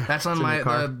 Yeah, That's on it's in my your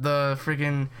car. the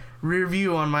freaking rear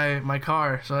view on my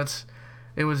car. So it's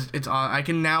I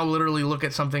can now literally look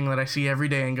at something that I see every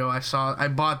day and go, I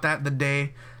bought that the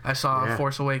day I saw Yeah.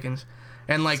 Force Awakens.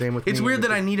 And like, Same with it's me. weird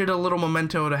that I needed a little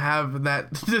memento to have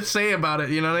that to say about it.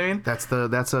 You know what I mean?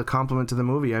 That's a compliment to the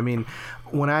movie. I mean,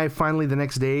 when I finally the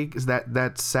next day,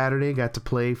 that Saturday, got to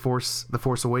play The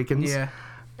Force Awakens. Yeah.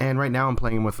 And right now I'm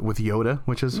playing with Yoda,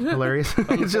 which is hilarious.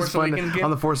 It's just Force fun Awakens game?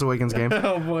 on the Force Awakens game.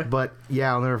 Oh boy. But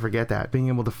yeah, I'll never forget that. Being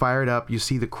able to fire it up, you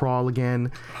see the crawl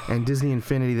again, and Disney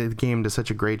Infinity, the game does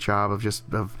such a great job of just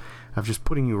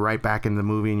putting you right back into the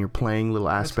movie, and you're playing little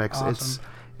aspects. awesome.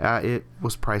 It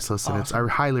was priceless, and Awesome.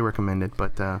 I highly recommend it.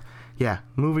 But yeah,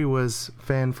 movie was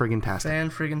fan-friggin-tastic.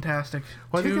 Fan-friggin-tastic.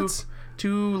 Well, I think it's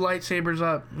two lightsabers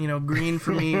up. Green for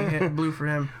me, blue for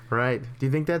him. right. Do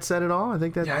you think that said it all? I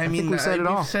think Yeah, I think we said it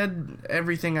all. We've said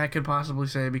everything I could possibly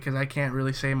say because I can't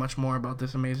really say much more about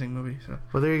this amazing movie. So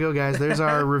Well, there you go, guys. There's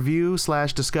our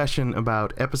review/discussion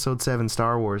about Episode 7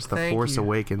 Star Wars: The Thank Force you.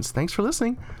 Awakens. Thanks for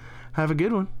listening. Have a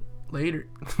good one. later.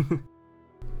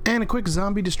 And a quick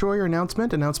Zombie Destroyer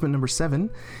announcement number 7.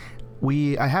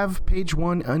 I have page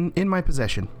 1 in my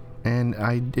possession, and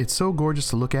it's so gorgeous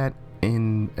to look at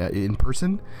in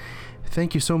person.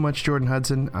 Thank you so much, Jordan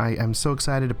Hudson. I am so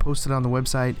excited to post it on the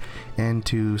website and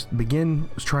to begin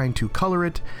trying to color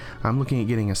it. I'm looking at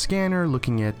getting a scanner,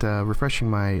 looking at refreshing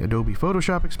my Adobe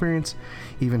Photoshop experience,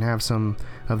 even have some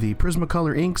of the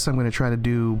Prismacolor inks. I'm going to try to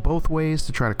do both ways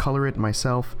to try to color it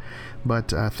myself.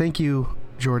 But thank you,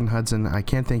 Jordan Hudson. I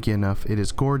can't thank you enough. It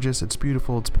is gorgeous. It's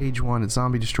beautiful. It's page 1. It's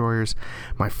Zombie Destroyers.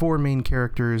 My 4 main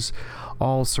characters,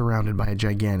 all surrounded by a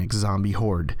gigantic zombie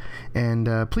horde.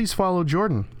 And please follow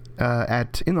Jordan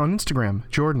on Instagram,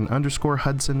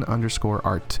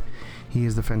 Jordan_Hudson_art. He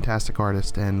is the fantastic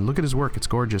artist, and look at his work. It's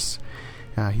gorgeous.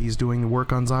 He's doing the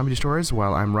work on Zombie Destroyers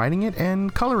while I'm writing it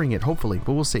and coloring it, hopefully,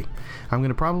 but we'll see. I'm going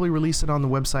to probably release it on the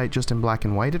website just in black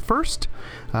and white at first,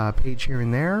 page here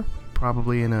and there,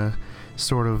 probably in a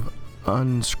sort of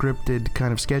unscripted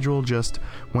kind of schedule. Just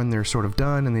when they're sort of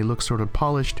done and they look sort of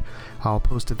polished, I'll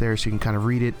post it there so you can kind of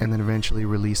read it, and then eventually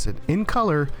release it in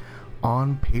color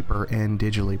on paper and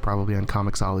digitally, probably on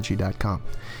Comixology.com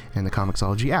and the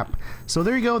Comixology app. So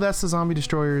there you go. That's the Zombie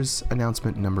Destroyers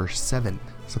announcement number 7.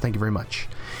 So thank you very much.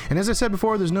 And as I said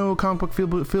before, there's no comic book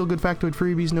feel-good factoid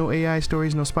freebies, no AI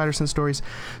stories, no Spider-Sense stories.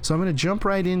 So I'm going to jump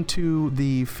right into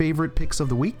the favorite picks of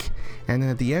the week. And then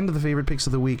at the end of the favorite picks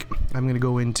of the week, I'm going to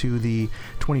go into the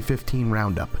 2015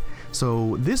 roundup.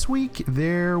 So this week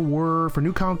there were, for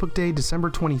New Comic Book Day, December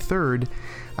 23rd,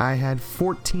 I had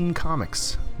 14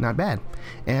 comics. Not bad.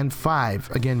 And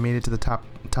 5, again, made it to the top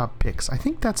picks. I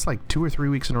think that's like 2 or 3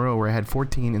 weeks in a row where I had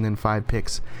 14 and then 5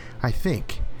 picks, I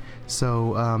think.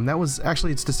 So that was,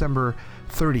 actually it's December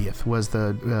 30th was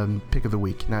the pick of the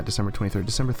week, not December 23rd,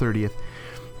 December 30th.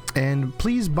 And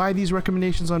please buy these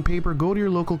recommendations on paper. Go to your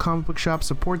local comic book shop,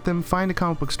 support them, find a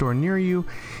comic book store near you,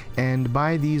 and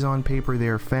buy these on paper.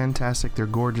 They're fantastic. They're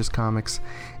gorgeous comics.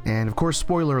 And of course,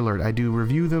 spoiler alert, I do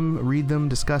review them, read them,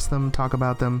 discuss them, talk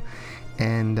about them.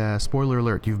 And spoiler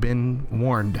alert, you've been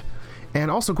warned.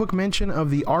 And also, quick mention of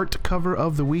the art cover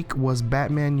of the week was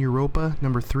Batman Europa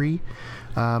number 3.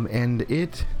 And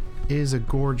it is a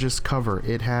gorgeous cover.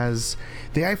 It has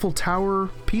the Eiffel Tower,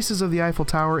 pieces of the Eiffel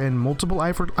Tower, and multiple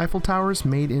Eiffel Towers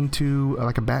made into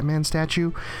like a Batman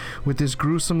statue, with this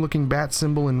gruesome looking bat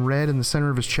symbol in red in the center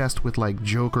of his chest with like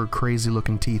Joker crazy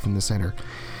looking teeth in the center.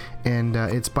 And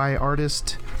it's by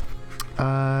artist,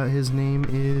 his name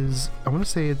is, I want to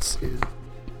say it's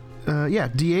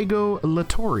Diego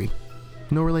Latore.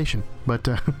 No relation, but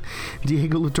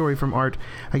Diego Latore from art.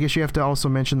 I guess you have to also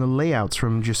mention the layouts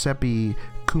from Giuseppe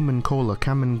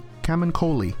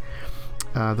Camuncoli.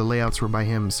 The layouts were by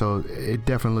him, so it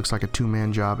definitely looks like a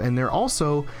two-man job. And they're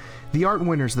also the art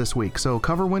winners this week. So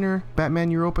cover winner,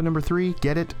 Batman Europa number 3,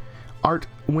 get it. Art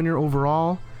winner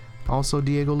overall, also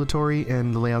Diego Latore,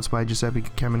 and the layouts by Giuseppe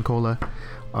Camuncoli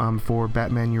for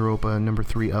Batman Europa number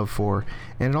 3 of 4.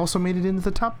 And it also made it into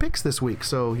the top picks this week,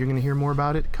 so you're going to hear more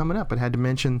about it coming up. I had to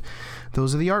mention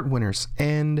those are the art winners.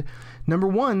 And number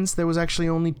 1s, there was actually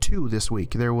only 2 this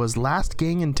week. There was Last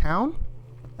Gang in Town,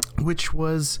 which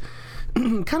was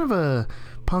kind of a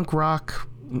punk rock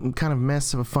kind of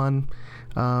mess of fun.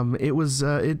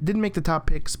 It didn't make the top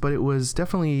picks, but it was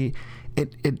definitely,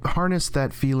 it harnessed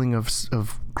that feeling of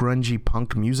grungy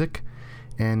punk music.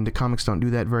 And the comics don't do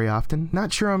that very often.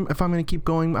 Not sure if I'm going to keep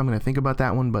going. I'm going to think about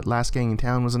that one. But Last Gang in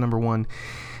Town was a number 1.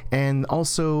 And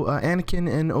also Anakin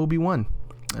and Obi-Wan.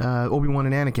 Obi-Wan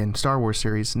and Anakin, Star Wars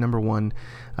series, number 1,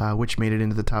 which made it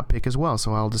into the top pick as well.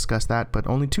 So I'll discuss that. But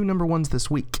only 2 number 1s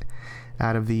this week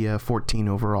out of the 14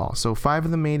 overall. So 5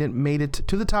 of them made it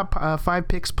to the top 5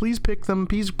 picks. Please pick them.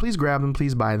 Please grab them.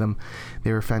 Please buy them.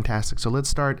 They were fantastic. So let's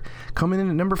start. Coming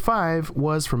in at number 5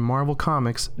 was from Marvel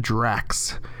Comics,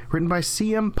 Drax, written by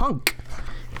CM Punk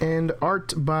and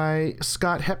art by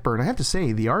Scott Hepburn. I have to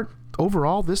say, the art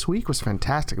overall this week was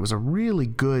fantastic. It was a really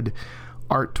good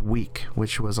art week,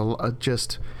 which was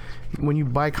just, when you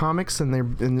buy comics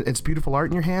and it's beautiful art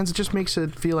in your hands, it just makes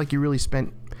it feel like you really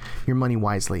spent your money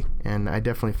wisely. And I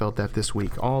definitely felt that this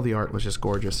week. All the art was just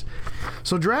gorgeous.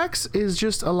 So Drax is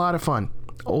just a lot of fun.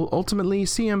 Ultimately,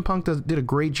 CM Punk did a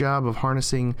great job of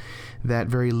harnessing that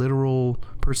very literal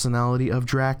personality of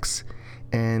Drax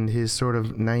and his sort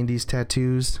of 90s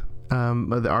tattoos.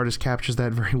 The artist captures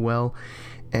that very well.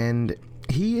 And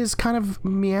he is kind of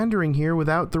meandering here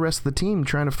without the rest of the team,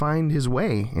 trying to find his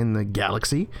way in the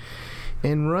galaxy,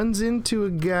 and runs into a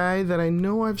guy that I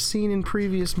know I've seen in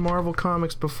previous Marvel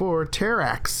comics before,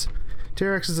 Terrax.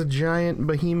 Terrax is a giant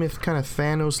behemoth, kind of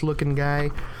Thanos-looking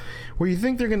guy, where you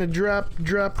think they're going to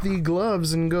drop the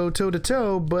gloves and go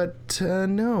toe-to-toe, but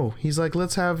no. He's like,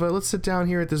 let's sit down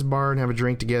here at this bar and have a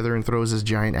drink together, and throws his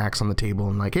giant axe on the table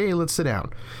and like, hey, let's sit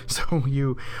down. So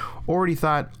you already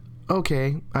thought,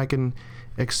 okay, I can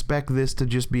expect this to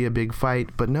just be a big fight,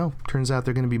 but no, turns out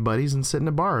they're going to be buddies and sit in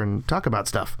a bar and talk about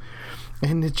stuff.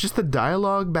 And it's just the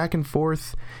dialogue back and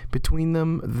forth between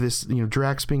them, this,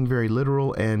 Drax being very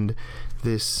literal, and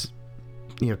this,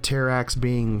 Terrax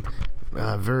being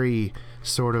very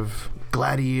sort of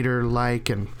gladiator-like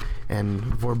and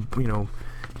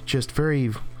just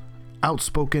very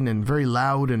outspoken and very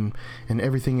loud, and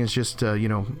everything is just,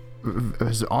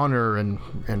 his honor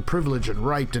and privilege and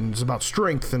right, and it's about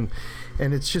strength, and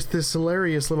it's just this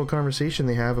hilarious little conversation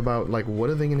they have about like what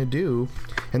are they going to do,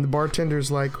 and the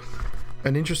bartender's like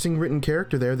an interesting written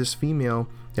character there, this female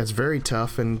that's very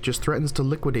tough and just threatens to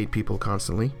liquidate people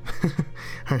constantly.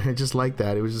 I just like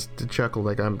that. It was just a chuckle,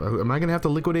 like am I going to have to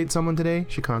liquidate someone today,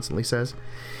 she constantly says.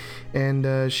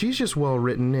 And she's just well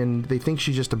written, and they think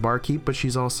she's just a barkeep, but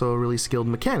she's also a really skilled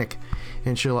mechanic.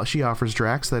 And she offers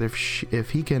Drax that if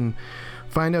he can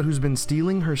find out who's been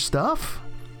stealing her stuff,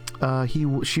 she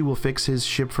will fix his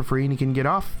ship for free, and he can get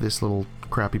off this little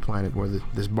crappy planet where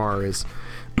this bar is.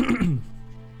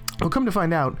 Well, come to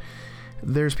find out,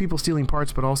 there's people stealing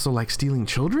parts, but also like stealing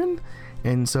children,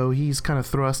 and so he's kind of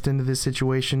thrust into this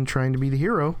situation, trying to be the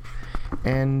hero,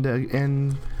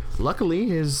 and luckily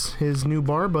his new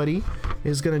bar buddy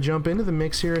is going to jump into the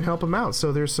mix here and help him out.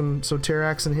 So there's so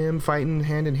Terrax and him fighting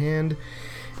hand in hand,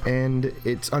 and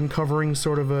it's uncovering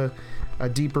sort of a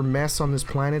deeper mess on this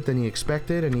planet than he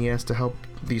expected, and he has to help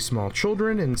these small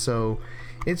children, and so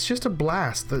it's just a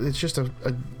blast. It's just a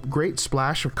great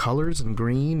splash of colors and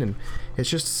green, and it's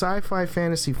just sci-fi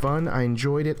fantasy fun. I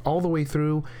enjoyed it all the way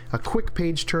through. A quick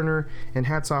page turner, and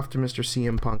hats off to Mr.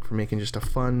 CM Punk for making just a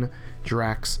fun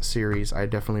Drax series. I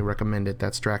definitely recommend it.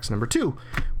 That's Drax number 2,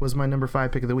 was my number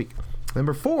 5 pick of the week.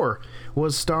 Number 4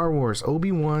 was Star Wars,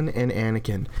 Obi-Wan and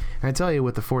Anakin. And I tell you,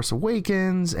 with The Force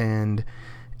Awakens and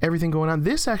everything going on,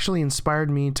 this actually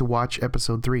inspired me to watch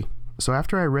episode 3. So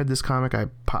after I read this comic, I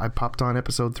popped on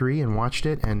episode 3 and watched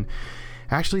it, and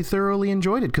actually thoroughly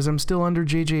enjoyed it, because I'm still under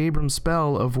J.J. Abrams'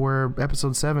 spell of where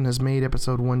episode 7 has made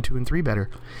episode 1, 2, and 3 better.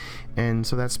 And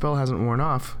so that spell hasn't worn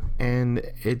off, and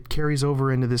it carries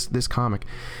over into this comic.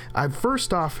 I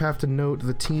first off have to note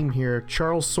the team here.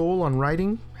 Charles Soule on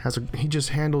writing, he just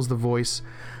handles the voice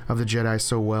of the Jedi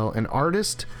so well. An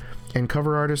artist and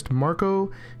cover artist,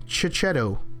 Marco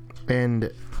Checchetto,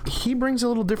 and he brings a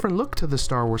little different look to the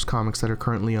Star Wars comics that are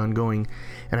currently ongoing,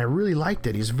 and I really liked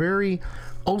it. He's very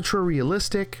ultra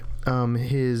realistic.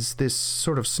 This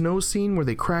sort of snow scene where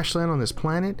they crash land on this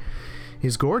planet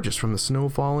is gorgeous. From the snow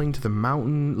falling to the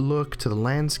mountain look to the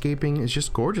landscaping is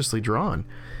just gorgeously drawn.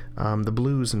 The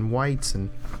blues and whites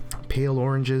and pale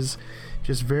oranges,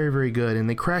 just very, very good. And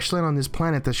they crash land on this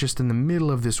planet that's just in the middle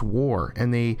of this war,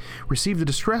 and they receive a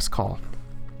distress call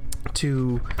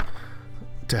to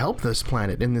help this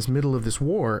planet in this middle of this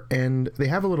war. And they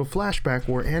have a little flashback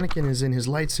where Anakin is in his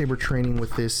lightsaber training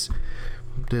with this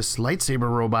lightsaber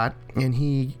robot, and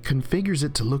he configures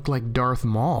it to look like Darth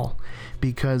Maul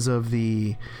because of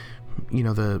the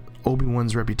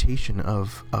Obi-Wan's reputation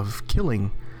of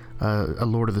killing a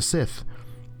Lord of the Sith.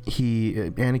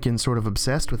 Anakin's sort of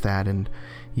obsessed with that, and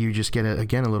you just get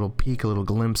a little peek, a little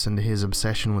glimpse into his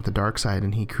obsession with the dark side,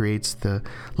 and he creates the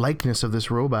likeness of this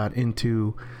robot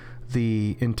into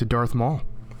Darth Maul.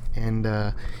 And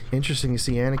interesting to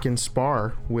see Anakin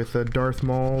spar with a Darth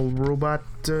Maul robot,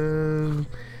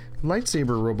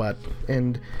 lightsaber robot.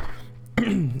 And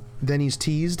then he's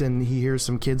teased, and he hears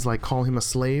some kids like call him a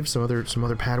slave, some other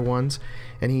Padawans,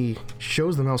 and he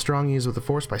shows them how strong he is with the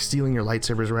Force by stealing their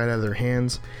lightsabers right out of their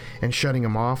hands and shutting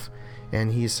them off.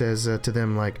 And he says to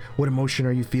them, like, what emotion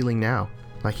are you feeling now?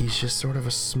 Like, he's just sort of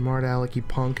a smart alecky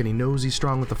punk, and he knows he's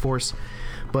strong with the Force.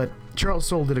 But Charles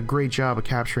Soule did a great job of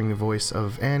capturing the voice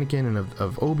of Anakin and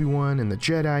of Obi-Wan and the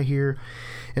Jedi here.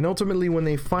 And ultimately, when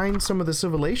they find some of the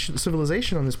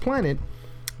civilization on this planet,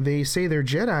 they say they're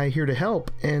Jedi here to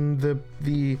help, and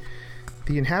the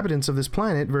inhabitants of this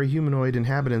planet, very humanoid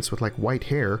inhabitants with like white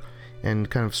hair and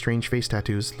kind of strange face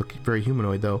tattoos, look very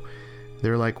humanoid though.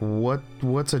 They're like,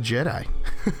 what's a Jedi?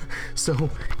 So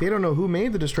they don't know who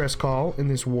made the distress call in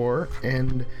this war,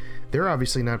 and they're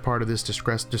obviously not part of this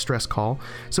distress call.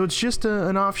 So it's just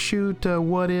an offshoot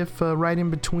what if right in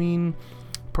between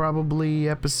probably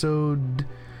episode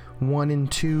 1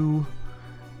 and 2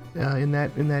 in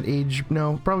that age.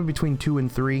 No, probably between 2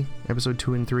 and 3, episode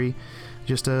 2 and 3.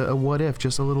 Just a what if,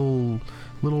 just a little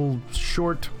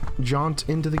short jaunt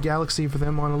into the galaxy for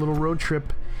them on a little road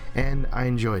trip, and I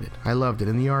enjoyed it. I loved it,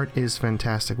 and the art is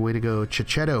fantastic. Way to go,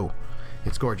 Checchetto.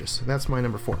 It's gorgeous. That's my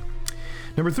number 4.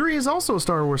 Number 3 is also a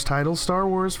Star Wars title, Star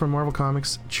Wars from Marvel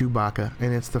Comics, Chewbacca,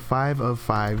 and it's the 5 of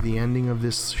 5, the ending of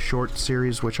this short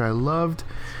series, which I loved,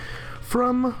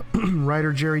 from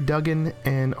writer Jerry Duggan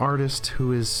and artist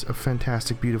who is a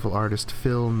fantastic, beautiful artist,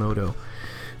 Phil Noto.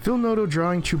 Phil Noto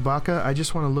drawing Chewbacca, I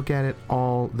just want to look at it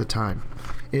all the time.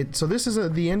 So this is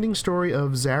the ending story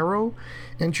of Zaro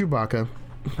and Chewbacca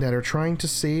that are trying to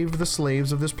save the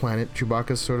slaves of this planet.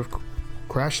 Chewbacca's sort of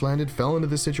crash landed, fell into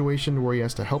this situation where he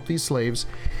has to help these slaves,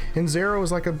 and Zaro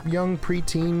is like a young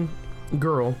preteen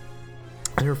girl,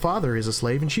 and her father is a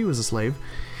slave and she was a slave,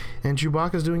 And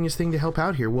Chewbacca's doing his thing to help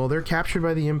out here. Well, they're captured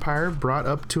by the Empire, brought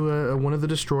up to one of the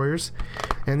destroyers,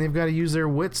 and they've got to use their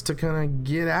wits to kind of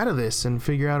get out of this and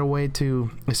figure out a way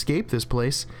to escape this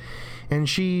place. And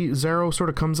Zaro sort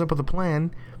of comes up with a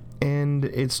plan, and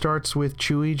it starts with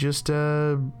Chewie just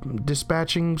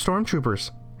dispatching stormtroopers.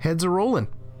 Heads are rolling.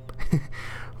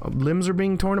 Limbs are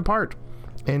being torn apart.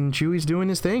 And Chewie's doing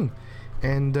his thing.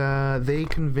 And they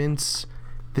convince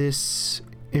this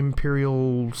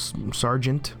Imperial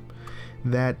sergeant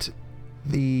that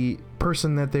the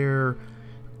person that they're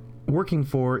working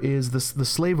for is the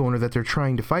slave owner that they're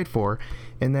trying to fight for,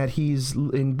 and that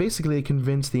and basically they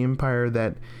convince the Empire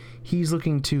that he's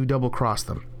looking to double cross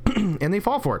them. And they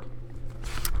fall for it.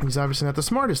 He's obviously not the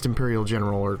smartest Imperial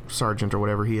general or sergeant or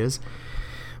whatever he is.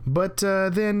 But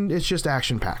then it's just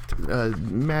action-packed.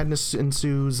 Madness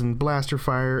ensues and blaster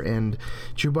fire and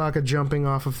Chewbacca jumping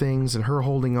off of things and her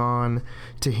holding on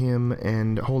to him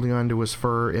and holding on to his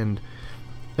fur. And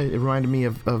it reminded me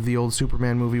of the old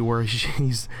Superman movie where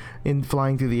he's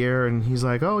flying through the air and he's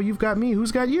like, oh, you've got me,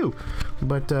 who's got you?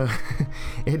 But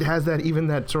it has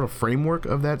that sort of framework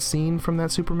of that scene from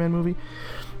that Superman movie.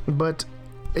 But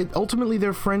ultimately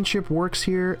their friendship works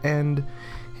here, and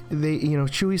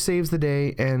Chewie saves the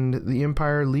day, and the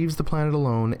Empire leaves the planet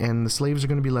alone, and the slaves are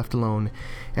going to be left alone.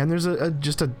 And there's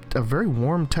just a very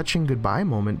warm, touching goodbye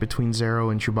moment between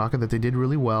Zaro and Chewbacca that they did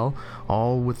really well,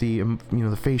 all with the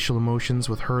the facial emotions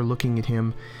with her looking at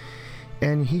him.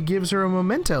 And he gives her a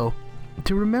memento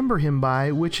to remember him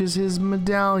by, which is his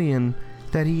medallion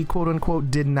that he quote-unquote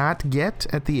did not get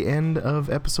at the end of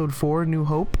Episode 4, New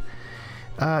Hope.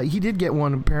 He did get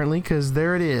one, apparently, because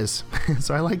there it is.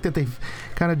 So I like that they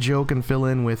kind of joke and fill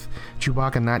in with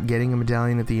Chewbacca not getting a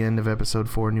medallion at the end of Episode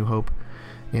 4, New Hope,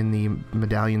 in the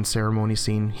medallion ceremony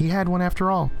scene. He had one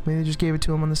after all. Maybe they just gave it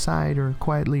to him on the side, or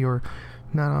quietly, or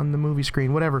not on the movie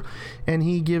screen, whatever. And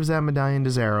he gives that medallion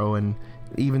to Zaro, and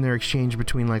even their exchange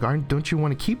between, like, don't you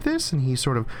want to keep this? And he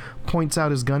sort of points out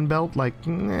his gun belt, like,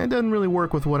 it doesn't really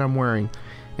work with what I'm wearing.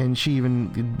 And she,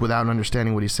 even without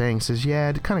understanding what he's saying, says, yeah,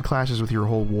 it kind of clashes with your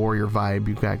whole warrior vibe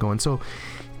you've got going. So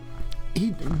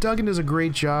Duggan does a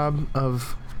great job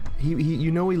of, he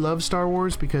loves Star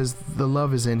Wars because the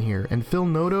love is in here. And Phil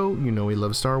Noto, he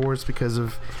loves Star Wars because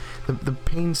of the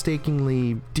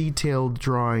painstakingly detailed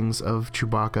drawings of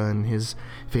Chewbacca and his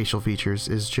facial features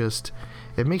is just,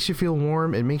 it makes you feel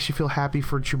warm, it makes you feel happy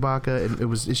for Chewbacca,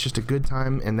 and it's just a good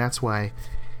time, and that's why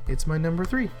it's my number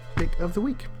 3 pick of the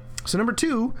week. So number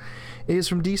 2 is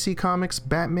from DC Comics,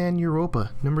 Batman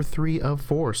Europa, number 3 of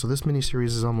 4. So this miniseries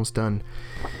is almost done.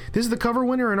 This is the cover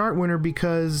winner and art winner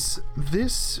because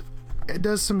this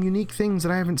does some unique things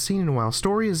that I haven't seen in a while.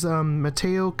 Story is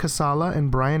Matteo Casala and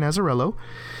Brian Azzarello.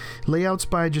 Layouts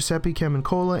by Giuseppe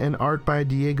Camuncoli and art by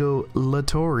Diego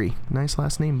Latorre. Nice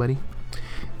last name, buddy.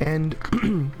 And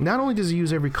not only does he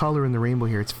use every color in the rainbow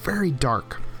here, it's very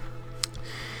dark.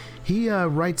 He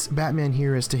writes Batman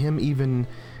here as to him even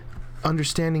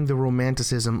understanding the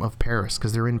romanticism of Paris,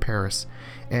 because they're in Paris,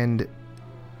 and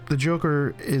the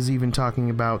Joker is even talking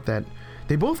about that.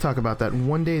 They both talk about that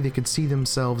one day they could see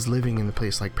themselves living in a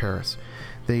place like Paris.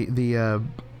 The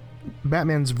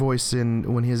Batman's voice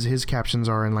when his captions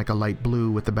are in like a light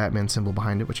blue with the Batman symbol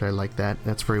behind it, which I like that.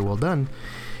 That's very well done.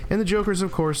 And the Joker's,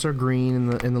 of course, are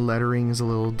green, and the lettering is a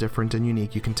little different and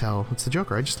unique. You can tell it's the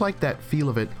Joker. I just like that feel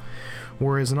of it.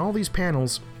 Whereas in all these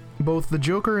panels, both the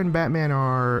Joker and Batman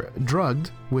are drugged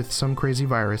with some crazy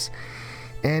virus,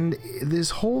 and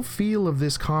this whole feel of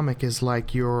this comic is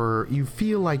like you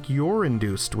feel like you're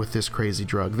induced with this crazy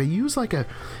drug. They use like a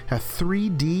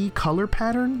 3D color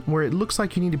pattern where it looks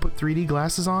like you need to put 3D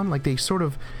glasses on, like they sort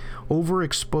of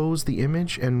overexposed the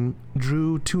image and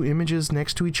drew 2 images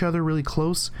next to each other really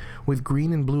close with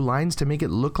green and blue lines to make it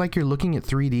look like you're looking at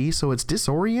 3D, so it's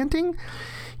disorienting,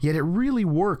 yet it really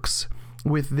works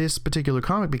with this particular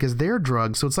comic because they're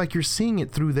drugged, so it's like you're seeing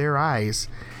it through their eyes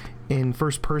in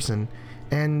first person,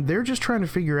 and they're just trying to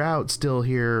figure out still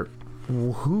here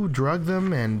who drugged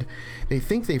them, and they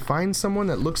think they find someone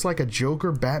that looks like a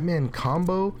Joker Batman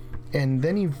combo, and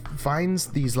then he finds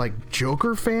these like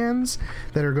Joker fans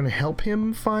that are going to help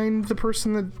him find the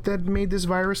person that made this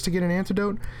virus to get an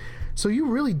antidote. So you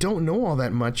really don't know all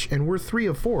that much, and we're 3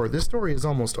 of 4. This story is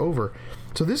almost over.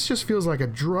 So this just feels like a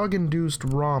drug-induced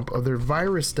romp of they're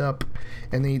virused up,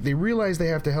 and they realize they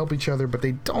have to help each other, but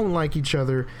they don't like each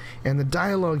other, and the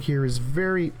dialogue here is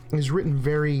written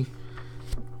very,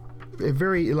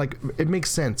 like, it makes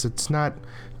sense. It's not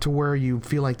to where you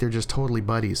feel like they're just totally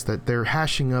buddies, that they're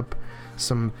hashing up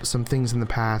some things in the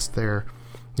past, they're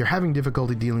having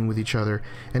difficulty dealing with each other,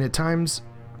 and at times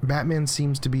Batman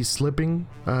seems to be slipping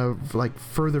like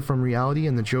further from reality,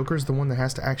 and the Joker's the one that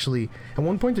has to actually, at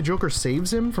one point the Joker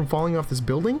saves him from falling off this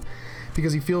building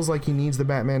because he feels like he needs the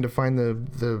Batman to find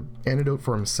the antidote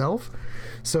for himself.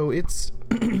 So it's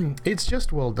it's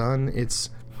just well done. It's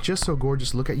just so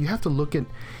gorgeous to look at. You have to look at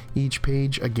each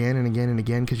page again and again and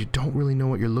again because you don't really know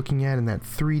what you're looking at, and that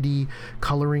 3D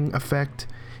coloring effect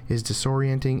is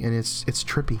disorienting, and it's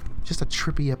trippy. Just a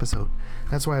trippy episode.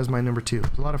 That's why it was my number 2.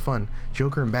 It's a lot of fun.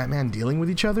 Joker and Batman dealing with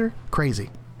each other, crazy.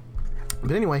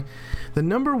 But anyway, the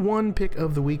number 1 pick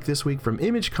of the week this week from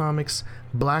Image Comics,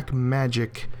 Black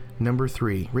Magic number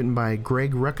 3, written by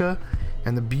Greg Rucka,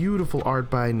 and the beautiful art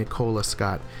by Nicola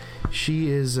Scott. She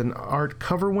is an art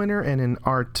cover winner and an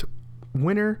art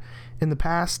winner in the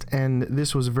past, and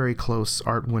this was a very close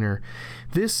art winner.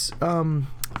 This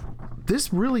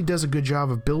really does a good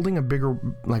job of building a bigger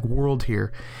like world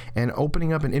here and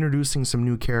opening up and introducing some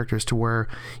new characters to where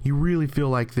you really feel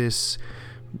like this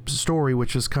story,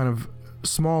 which is kind of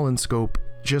small in scope,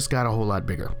 just got a whole lot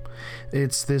bigger.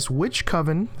 It's this witch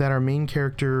coven that our main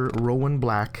character, Rowan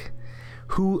Black,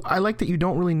 who I like that you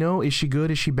don't really know, is she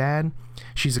good, is she bad?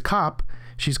 She's a cop.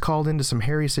 She's called into some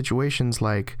hairy situations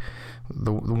like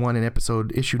the one in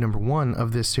issue number 1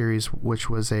 of this series, which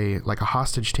was a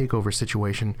hostage takeover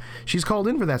situation. She's called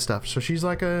in for that stuff. So she's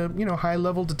like a, high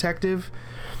level detective,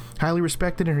 highly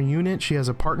respected in her unit. She has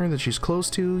a partner that she's close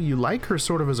to. You like her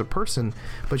sort of as a person,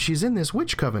 but she's in this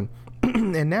witch coven.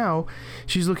 And now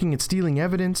she's looking at stealing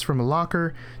evidence from a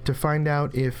locker to find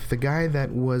out if the guy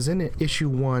that was in issue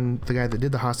 1, the guy that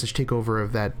did the hostage takeover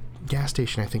of that gas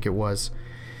station, I think it was,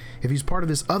 if he's part of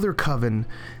this other coven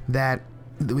that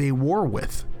they war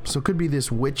with. So it could be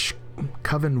this witch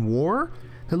coven war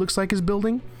that looks like is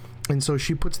building. And so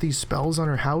she puts these spells on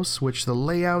her house, which the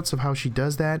layouts of how she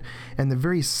does that, and the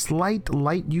very slight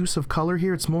light use of color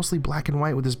here, it's mostly black and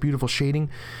white with this beautiful shading,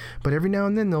 but every now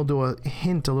and then they'll do a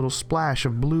little splash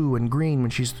of blue and green when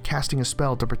she's casting a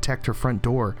spell to protect her front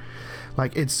door.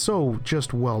 Like, it's so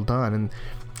just well done.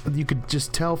 And you could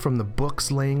just tell from the books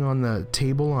laying on the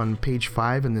table on page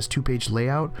 5 in this 2-page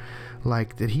layout,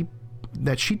 like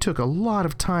that she took a lot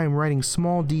of time writing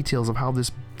small details of how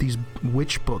these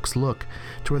witch books look,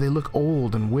 to where they look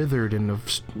old and withered and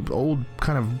of old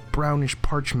kind of brownish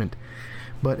parchment.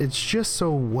 But it's just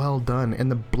so well done,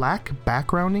 and the black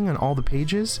backgrounding on all the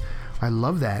pages, I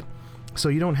love that. So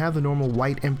you don't have the normal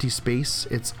white empty space,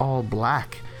 it's all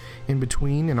black in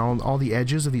between and all the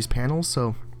edges of these panels,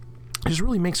 so it just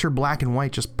really makes her black and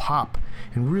white just pop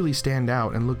and really stand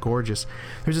out and look gorgeous.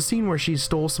 There's a scene where she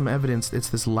stole some evidence. It's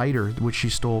this lighter which she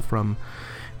stole from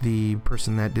the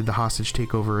person that did the hostage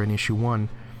takeover in issue 1,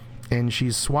 and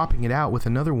she's swapping it out with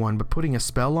another one but putting a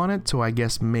spell on it to, I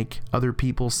guess, make other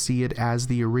people see it as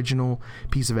the original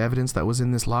piece of evidence that was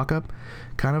in this lockup.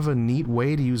 Kind of a neat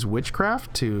way to use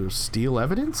witchcraft to steal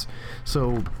evidence.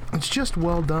 So it's just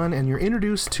well done, and you're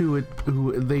introduced to it.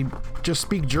 They just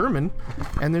speak German,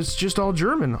 and there's just all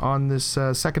German on this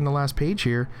second to last page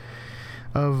here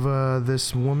of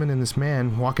this woman and this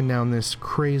man walking down this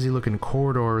crazy looking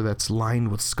corridor that's lined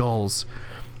with skulls,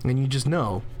 and you just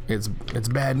know it's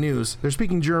bad news. They're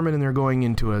speaking German and they're going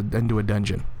into a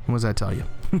dungeon. What does that tell you?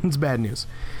 It's bad news.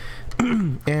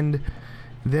 And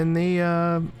then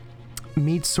they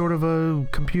meet sort of a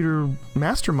computer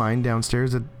mastermind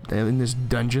downstairs in this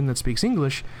dungeon that speaks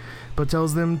English, but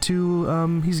tells them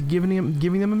to he's giving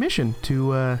them a mission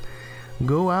to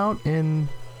go out and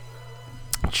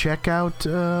check out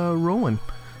Rowan.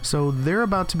 So they're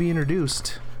about to be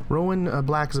introduced. Rowan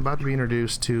Black is about to be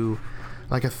introduced to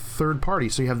like a third party.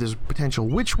 So you have this potential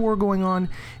witch war going on,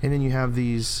 and then you have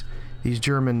these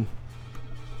German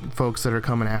folks that are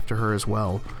coming after her as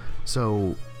well.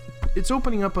 So it's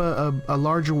opening up a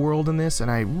larger world in this,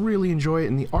 and I really enjoy it,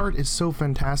 and the art is so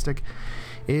fantastic.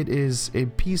 It is a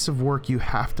piece of work you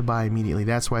have to buy immediately.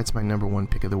 That's why it's my number 1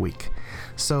 pick of the week.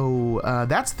 So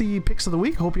that's the picks of the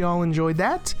week. Hope you all enjoyed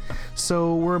that.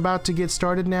 So we're about to get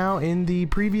started now in the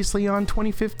previously on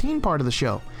 2015 part of the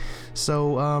show.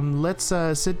 So let's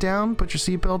sit down, put your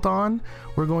seatbelt on.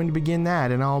 We're going to begin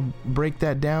that, and I'll break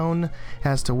that down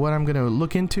as to what I'm going to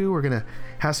look into. We're going to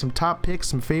have some top picks,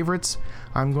 some favorites.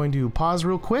 I'm going to pause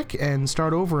real quick and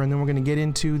start over, and then we're going to get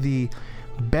into the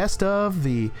best of,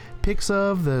 the picks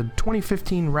of, the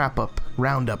 2015 wrap-up,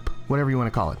 roundup, whatever you want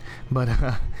to call it. But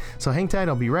so hang tight,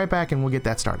 I'll be right back, and we'll get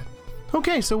that started.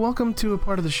 Okay, so welcome to a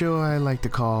part of the show I like to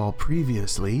call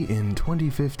Previously in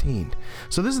 2015.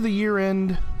 So this is the year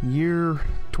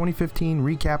 2015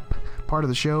 recap part of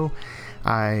the show.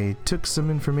 I took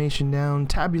some information down,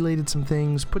 tabulated some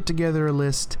things, put together a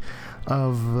list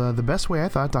of the best way I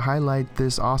thought to highlight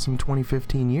this awesome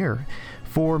 2015 year.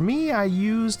 For me, I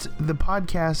used the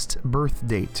podcast birth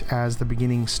date as the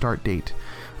beginning start date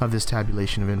of this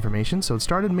tabulation of information. So it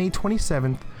started May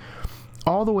 27th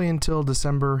all the way until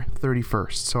December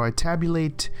 31st. So I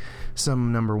tabulate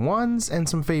some number ones and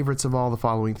some favorites of all the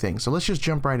following things. So let's just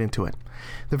jump right into it.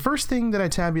 The first thing that I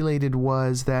tabulated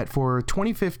was that for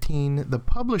 2015, the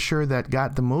publisher that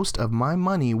got the most of my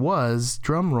money was,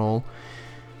 drumroll,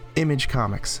 Image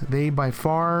Comics. They by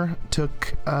far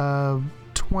took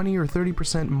 20 or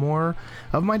 30% more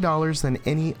of my dollars than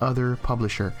any other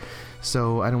publisher.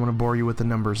 So I don't want to bore you with the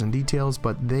numbers and details,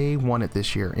 but they won it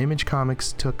this year. Image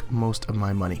Comics took most of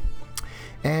my money.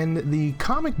 And the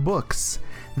comic books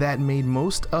that made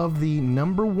most of the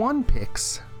number one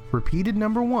picks, repeated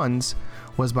number ones,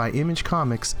 was by Image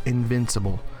Comics'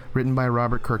 Invincible, written by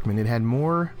Robert Kirkman. It had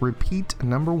more repeat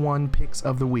number one picks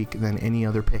of the week than any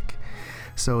other pick.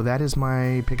 So that is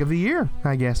my pick of the year,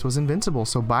 I guess, was Invincible.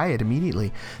 So buy it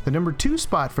immediately. The number two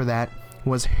spot for that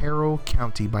was Harrow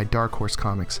County by Dark Horse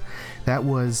Comics. That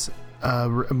was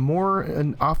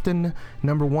more often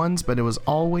number ones, but it was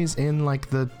always in like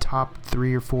the top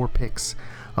 3 or 4 picks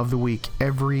of the week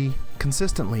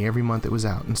consistently every month it was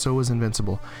out, and so was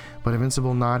Invincible. But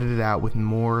Invincible nodded it out with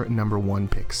more number one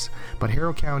picks. But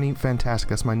Harrow County, fantastic.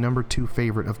 That's my number 2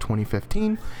 favorite of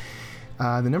 2015.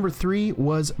 The number 3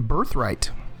 was Birthright.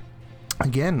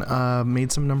 Again,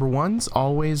 made some number ones,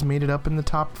 always made it up in the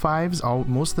top 5s.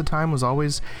 Most of the time was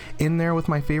always in there with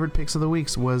my favorite picks of the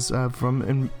weeks was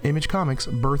from Image Comics,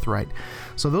 Birthright.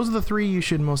 So those are the 3 you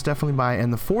should most definitely buy.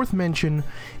 And the 4th mention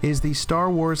is the Star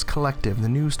Wars Collective, the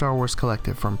new Star Wars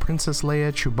Collective, from Princess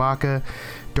Leia, Chewbacca,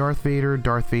 Darth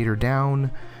Vader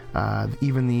Down,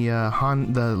 even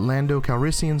the Lando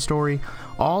Calrissian story.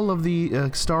 All of the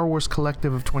Star Wars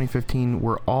Collective of 2015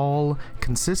 were all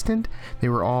consistent. They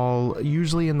were all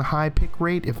usually in the high pick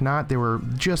rate. If not, they were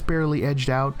just barely edged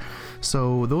out.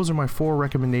 So those are my 4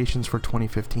 recommendations for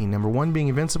 2015. Number 1 being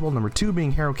Invincible, number 2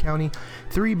 being Harrow County,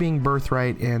 3 being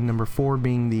Birthright, and number 4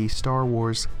 being the Star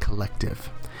Wars Collective.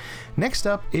 Next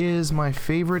up is my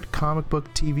favorite comic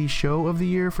book TV show of the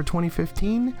year for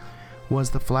 2015 was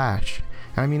The Flash.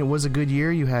 I mean, it was a good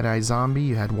year. You had iZombie,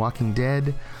 you had Walking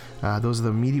Dead. Those are the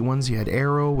immediate ones. You had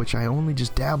Arrow, which I only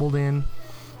just dabbled in.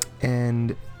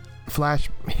 And Flash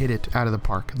hit it out of the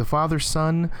park. The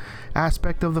father-son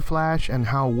aspect of The Flash and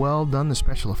how well done the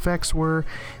special effects were.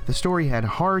 The story had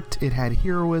heart. It had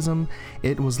heroism.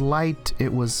 It was light.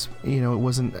 It was, it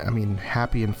wasn't,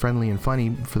 happy and friendly and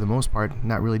funny for the most part.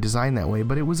 Not really designed that way,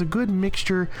 but it was a good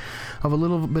mixture of a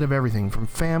little bit of everything, from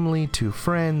family to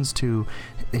friends to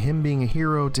him being a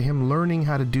hero to him learning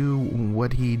how to do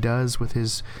what he does with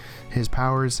his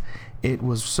powers. It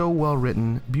was so well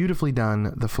written, beautifully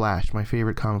done. The Flash, my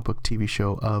favorite comic book TV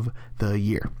show of the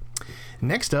year.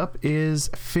 Next up is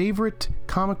favorite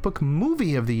comic book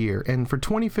movie of the year. And for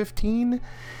 2015,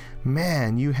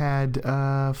 man, you had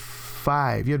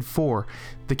 5. You had 4.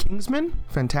 The Kingsman,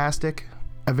 fantastic.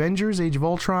 Avengers, Age of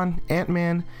Ultron,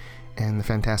 Ant-Man, and the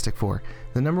Fantastic Four.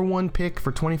 The number 1 pick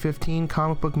for 2015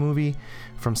 comic book movie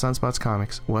from Sunspots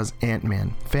Comics was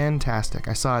Ant-Man. Fantastic.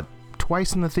 I saw it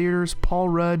twice in the theaters. Paul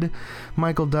Rudd,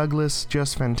 Michael Douglas,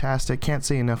 just fantastic. Can't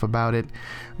say enough about it.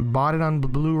 Bought it on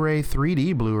Blu-ray,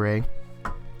 3D Blu-ray,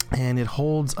 and it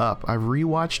holds up. I've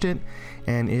rewatched it,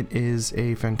 and it is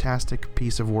a fantastic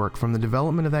piece of work. From the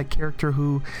development of that character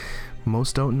who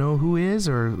most don't know who is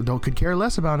or could care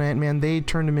less about Ant-Man, they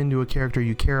turned him into a character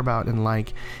you care about and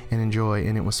like and enjoy,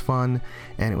 and it was fun,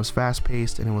 and it was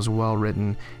fast-paced, and it was well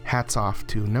written. Hats off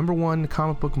to number 1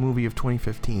 comic book movie of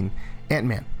 2015,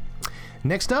 Ant-Man.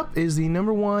 Next up is the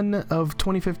number 1 of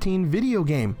 2015 video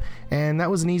game, and that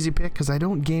was an easy pick because I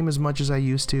don't game as much as I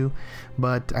used to,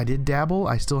 but I did dabble.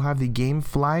 I still have the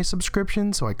GameFly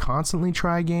subscription, so I constantly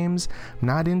try games. I'm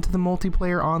not into the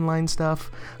multiplayer online stuff.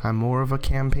 I'm more of a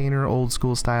campaigner, old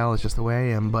school style. It's just the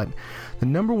way I am. But the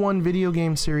number 1 video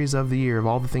game series of the year of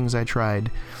all the things I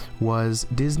tried was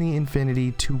Disney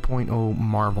Infinity 2.0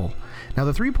 Marvel. Now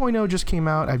the 3.0 just came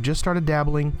out. I've just started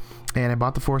dabbling, and I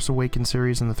bought the Force Awakens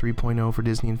series and the 3.0 for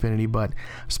Disney Infinity, but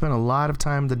I spent a lot of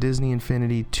time with the Disney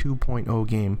Infinity 2.0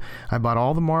 game. I bought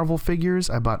all the Marvel figures,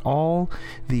 I bought all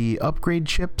the upgrade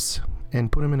chips,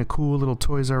 and put them in a cool little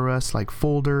Toys R Us like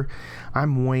folder,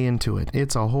 I'm way into it.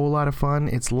 It's a whole lot of fun.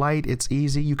 It's light, it's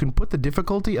easy. You can put the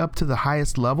difficulty up to the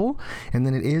highest level, and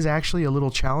then it is actually a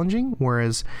little challenging,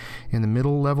 whereas in the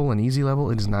middle level and easy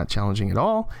level, it is not challenging at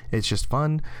all. It's just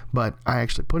fun, but I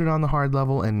actually put it on the hard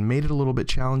level and made it a little bit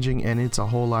challenging, and it's a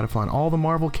whole lot of fun. All the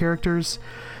Marvel characters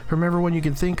from everyone you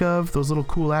can think of, those little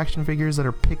cool action figures that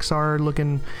are Pixar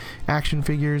looking action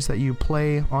figures that you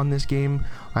play on this game.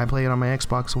 I play it on my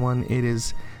Xbox One. It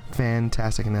is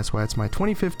fantastic, and that's why it's my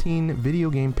 2015 video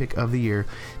game pick of the year,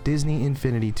 Disney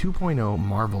Infinity 2.0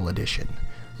 Marvel Edition.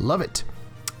 Love it.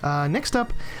 Next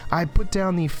up, I put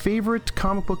down the favorite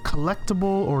comic book collectible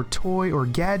or toy or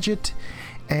gadget,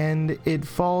 and it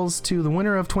falls to the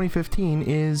winner of 2015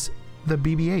 is the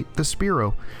BB-8, the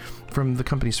Sphero, from the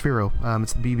company Sphero.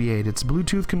 It's the BB-8. It's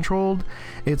Bluetooth controlled.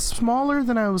 It's smaller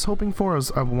than I was hoping for.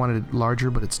 I wanted it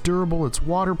larger, but it's durable. It's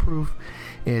waterproof.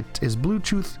 It is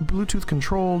Bluetooth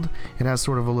controlled. It has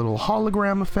sort of a little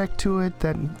hologram effect to it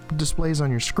that displays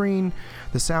on your screen.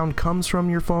 The sound comes from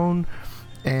your phone,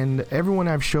 and everyone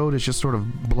I've showed is just sort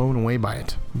of blown away by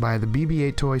it, by the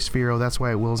BB-8 toy Sphero. That's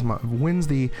why it wins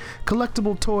the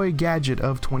collectible toy gadget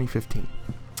of 2015.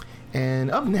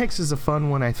 And up next is a fun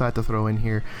one I thought to throw in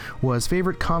here, was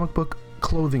favorite comic book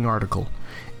clothing article.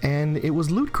 And it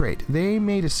was Loot Crate. They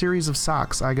made a series of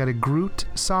socks. I got a Groot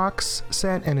socks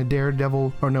set and a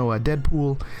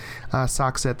Deadpool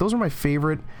sock set. Those are my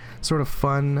favorite sort of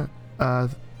fun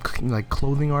like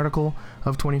clothing article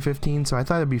of 2015, so I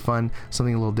thought it'd be fun.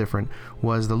 Something a little different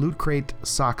was the Loot Crate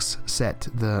socks set.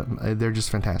 They're just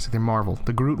fantastic. They're Marvel.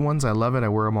 The Groot ones, I love it. I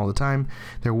wear them all the time.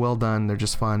 They're well done. They're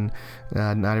just fun.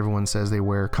 Not everyone says they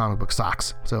wear comic book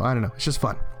socks, so I don't know. It's just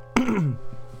fun.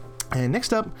 And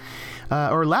next up,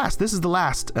 or last, this is the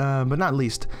last, but not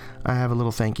least, I have a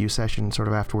little thank you session sort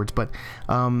of afterwards, but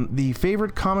the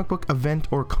favorite comic book event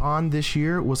or con this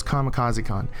year was Comikaze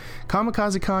Con.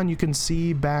 Comikaze Con you can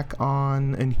see back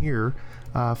on and here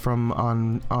from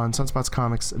on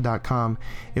sunspotscomics.com.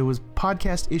 It was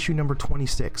podcast issue number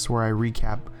 26 where I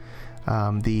recap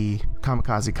the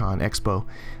Comikaze Con Expo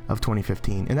of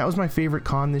 2015, and that was my favorite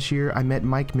con this year. I met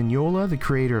Mike Mignola, the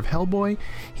creator of Hellboy.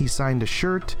 He signed a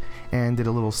shirt and did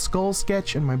a little skull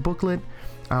sketch in my booklet.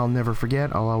 I'll never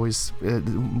forget. I'll always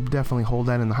definitely hold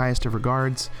that in the highest of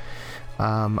regards.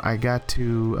 I got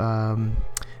to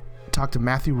talk to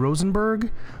Matthew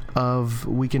Rosenberg of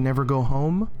We Can Never Go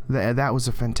Home. That was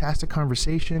a fantastic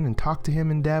conversation, and talk to him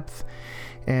in depth.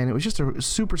 And it was just a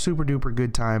super, super duper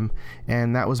good time.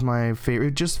 And that was my favorite.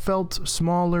 It just felt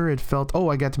smaller. It felt,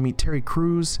 I got to meet Terry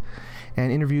Crews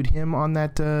and interviewed him on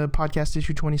that podcast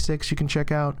issue 26 you can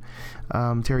check out.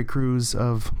 Terry Crews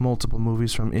of multiple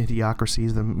movies, from Idiocracy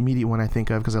is the immediate one I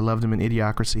think of because I loved him in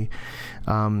Idiocracy.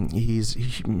 He's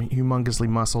humongously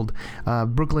muscled.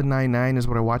 Brooklyn Nine-Nine is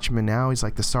what I watch him in now. He's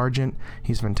like the sergeant.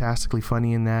 He's fantastically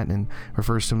funny in that and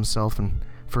refers to himself in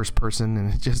first person,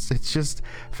 and it's just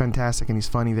fantastic, and he's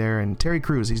funny there. And Terry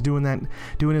Crews, he's doing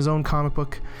his own comic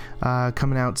book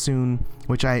coming out soon,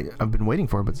 which I've been waiting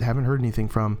for but haven't heard anything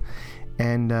from.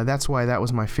 And that's why that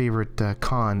was my favorite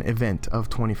con event of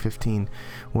 2015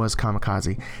 was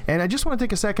Comikaze. And I just want to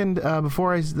take a second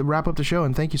before I wrap up the show,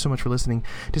 and thank you so much for listening,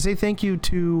 to say thank you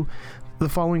to the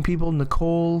following people: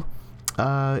 Nicole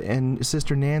and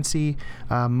Sister Nancy,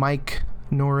 Mike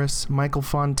Norris, Michael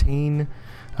Fontaine,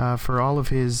 for all of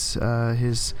his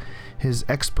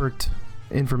expert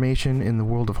information in the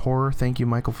world of horror. Thank you,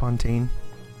 Michael Fontaine.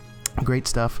 Great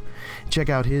stuff. Check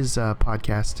out his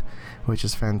podcast, which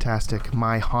is fantastic,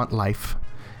 My Haunt Life,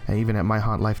 even at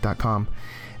myhauntlife.com.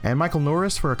 And Michael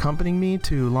Norris for accompanying me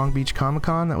to Long Beach Comic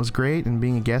Con. That was great, and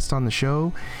being a guest on the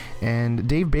show. And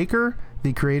Dave Baker,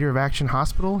 the creator of Action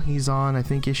Hospital. He's on, I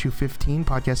think,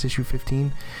 podcast issue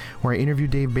 15, where I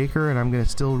interviewed Dave Baker, and I'm going to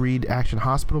still read Action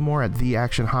Hospital more at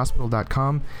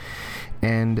theactionhospital.com.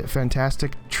 And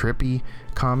fantastic, trippy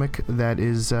comic that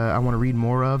is I want to read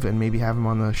more of, and maybe have him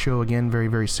on the show again very,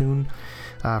 very soon.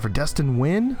 For Dustin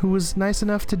Nguyen, who was nice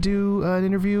enough to do an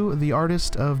interview, the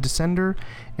artist of Descender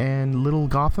and Little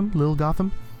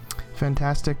Gotham.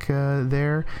 Fantastic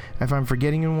there. If I'm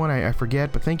forgetting anyone, I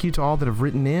forget, but thank you to all that have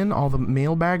written in, all the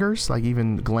mailbaggers, like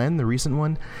even Glenn, the recent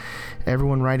one,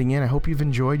 everyone writing in. I hope you've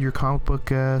enjoyed your comic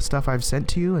book stuff I've sent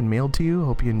to you and mailed to you.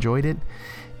 Hope you enjoyed it.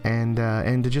 And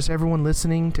to just everyone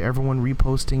listening, to everyone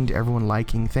reposting, to everyone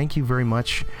liking, thank you very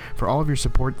much for all of your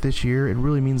support this year. It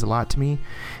really means a lot to me.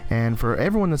 And for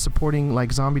everyone that's supporting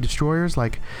like Zombie Destroyers,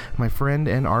 like my friend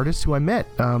and artist who I met,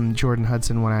 Jordan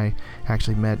Hudson, when I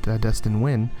actually met Dustin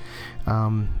Wynn.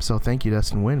 So thank you,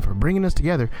 Dustin Wynn, for bringing us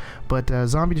together. But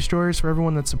Zombie Destroyers, for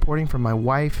everyone that's supporting, from my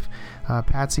wife,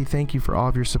 Patsy, thank you for all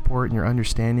of your support and your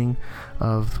understanding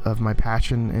of my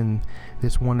passion in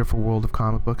this wonderful world of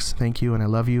comic books. Thank you, and I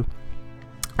love you.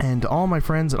 And to all my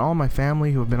friends and all my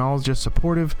family who have been all just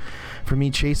supportive for me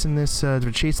chasing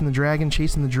chasing the dragon,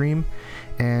 chasing the dream.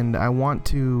 And I want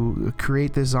to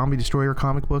create this Zombie Destroyer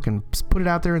comic book and put it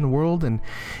out there in the world. And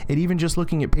it even just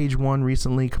looking at page 1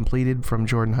 recently completed from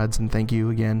Jordan Hudson. Thank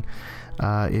you again.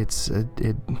 It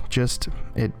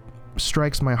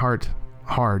strikes my heart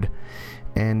hard.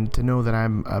 And to know that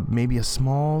I'm maybe a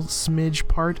small smidge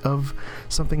part of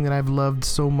something that I've loved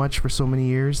so much for so many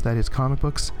years, that is comic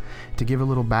books, to give a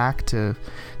little back, to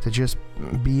just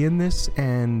be in this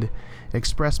and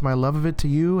express my love of it to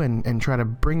you, and try to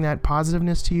bring that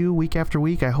positiveness to you week after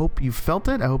week. I hope you've felt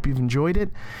it. I hope you've enjoyed it.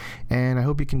 And I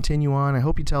hope you continue on. I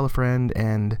hope you tell a friend,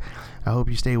 and I hope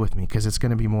you stay with me, because it's going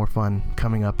to be more fun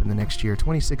coming up in the next year.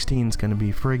 2016 is going to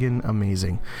be friggin'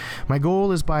 amazing. My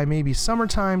goal is by maybe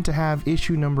summertime to have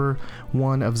issue number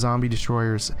 1 of Zombie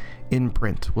Destroyers in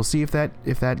print. We'll see if that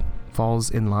falls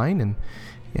in line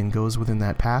and goes within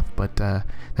that path, but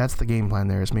that's the game plan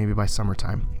there, is maybe by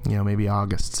summertime, maybe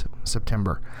August,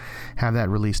 September, have that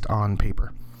released on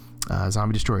paper.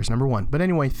 Zombie Destroyers number 1. But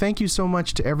anyway, thank you so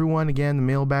much to everyone, again,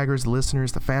 the mailbaggers, the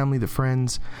listeners, the family, the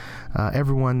friends,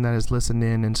 everyone that has listened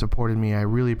in and supported me. I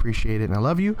really appreciate it, and I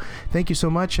love you. Thank you so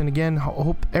much. And again,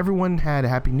 hope everyone had a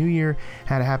happy new year,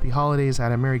 had a happy holidays,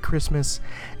 had a Merry Christmas,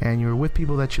 and you were with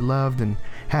people that you loved and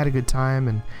had a good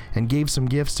time, and gave some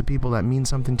gifts to people that mean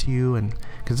something to you, and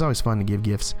because it's always fun to give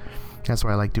gifts. That's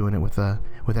why I like doing it with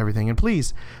everything. And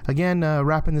please, again,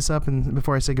 wrapping this up, and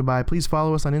before I say goodbye, please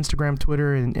follow us on Instagram,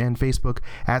 Twitter, and Facebook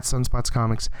at Sunspots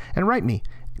Comics, and write me,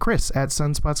 Chris at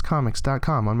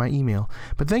sunspotscomics.com, on my email.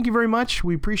 But thank you very much.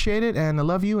 We appreciate it, and I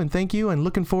love you, and thank you, and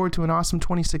looking forward to an awesome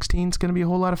 2016. It's going to be a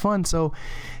whole lot of fun. So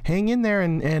hang in there,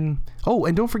 and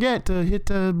don't forget to hit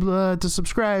to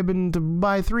subscribe and to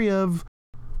buy 3 of.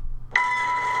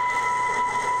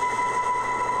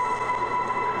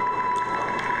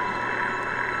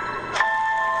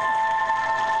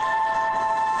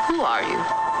 Who are you?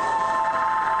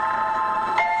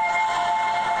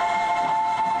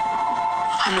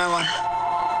 I'm no one.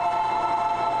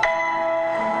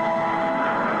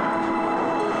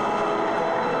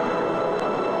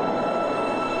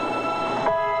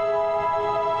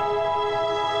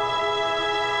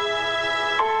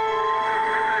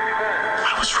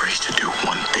 I was raised to do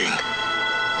one thing,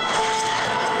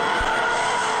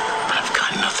 but I've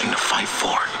got nothing to fight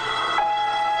for.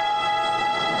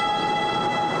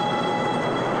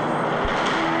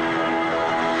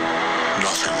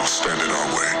 Nothing will stand in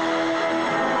our way.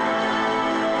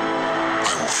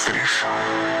 I will finish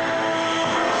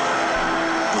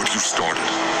what you started.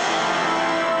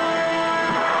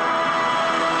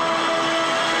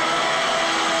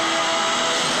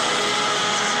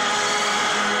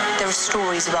 There are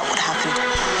stories about what happened.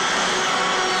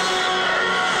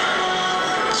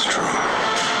 It's true.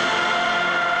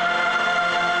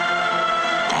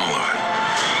 All of it.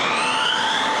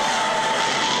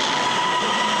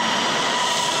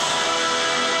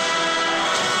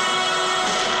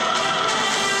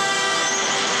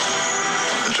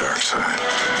 The dark side.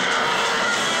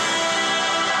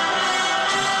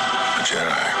 The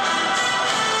Jedi.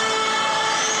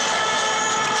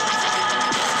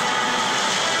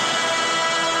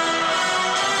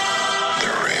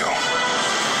 They're real.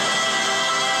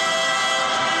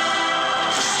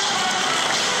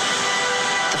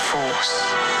 The Force.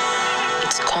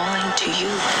 It's calling to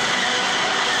you.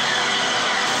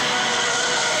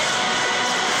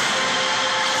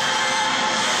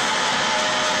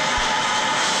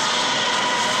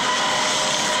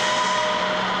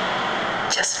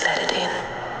 Just let it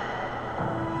in.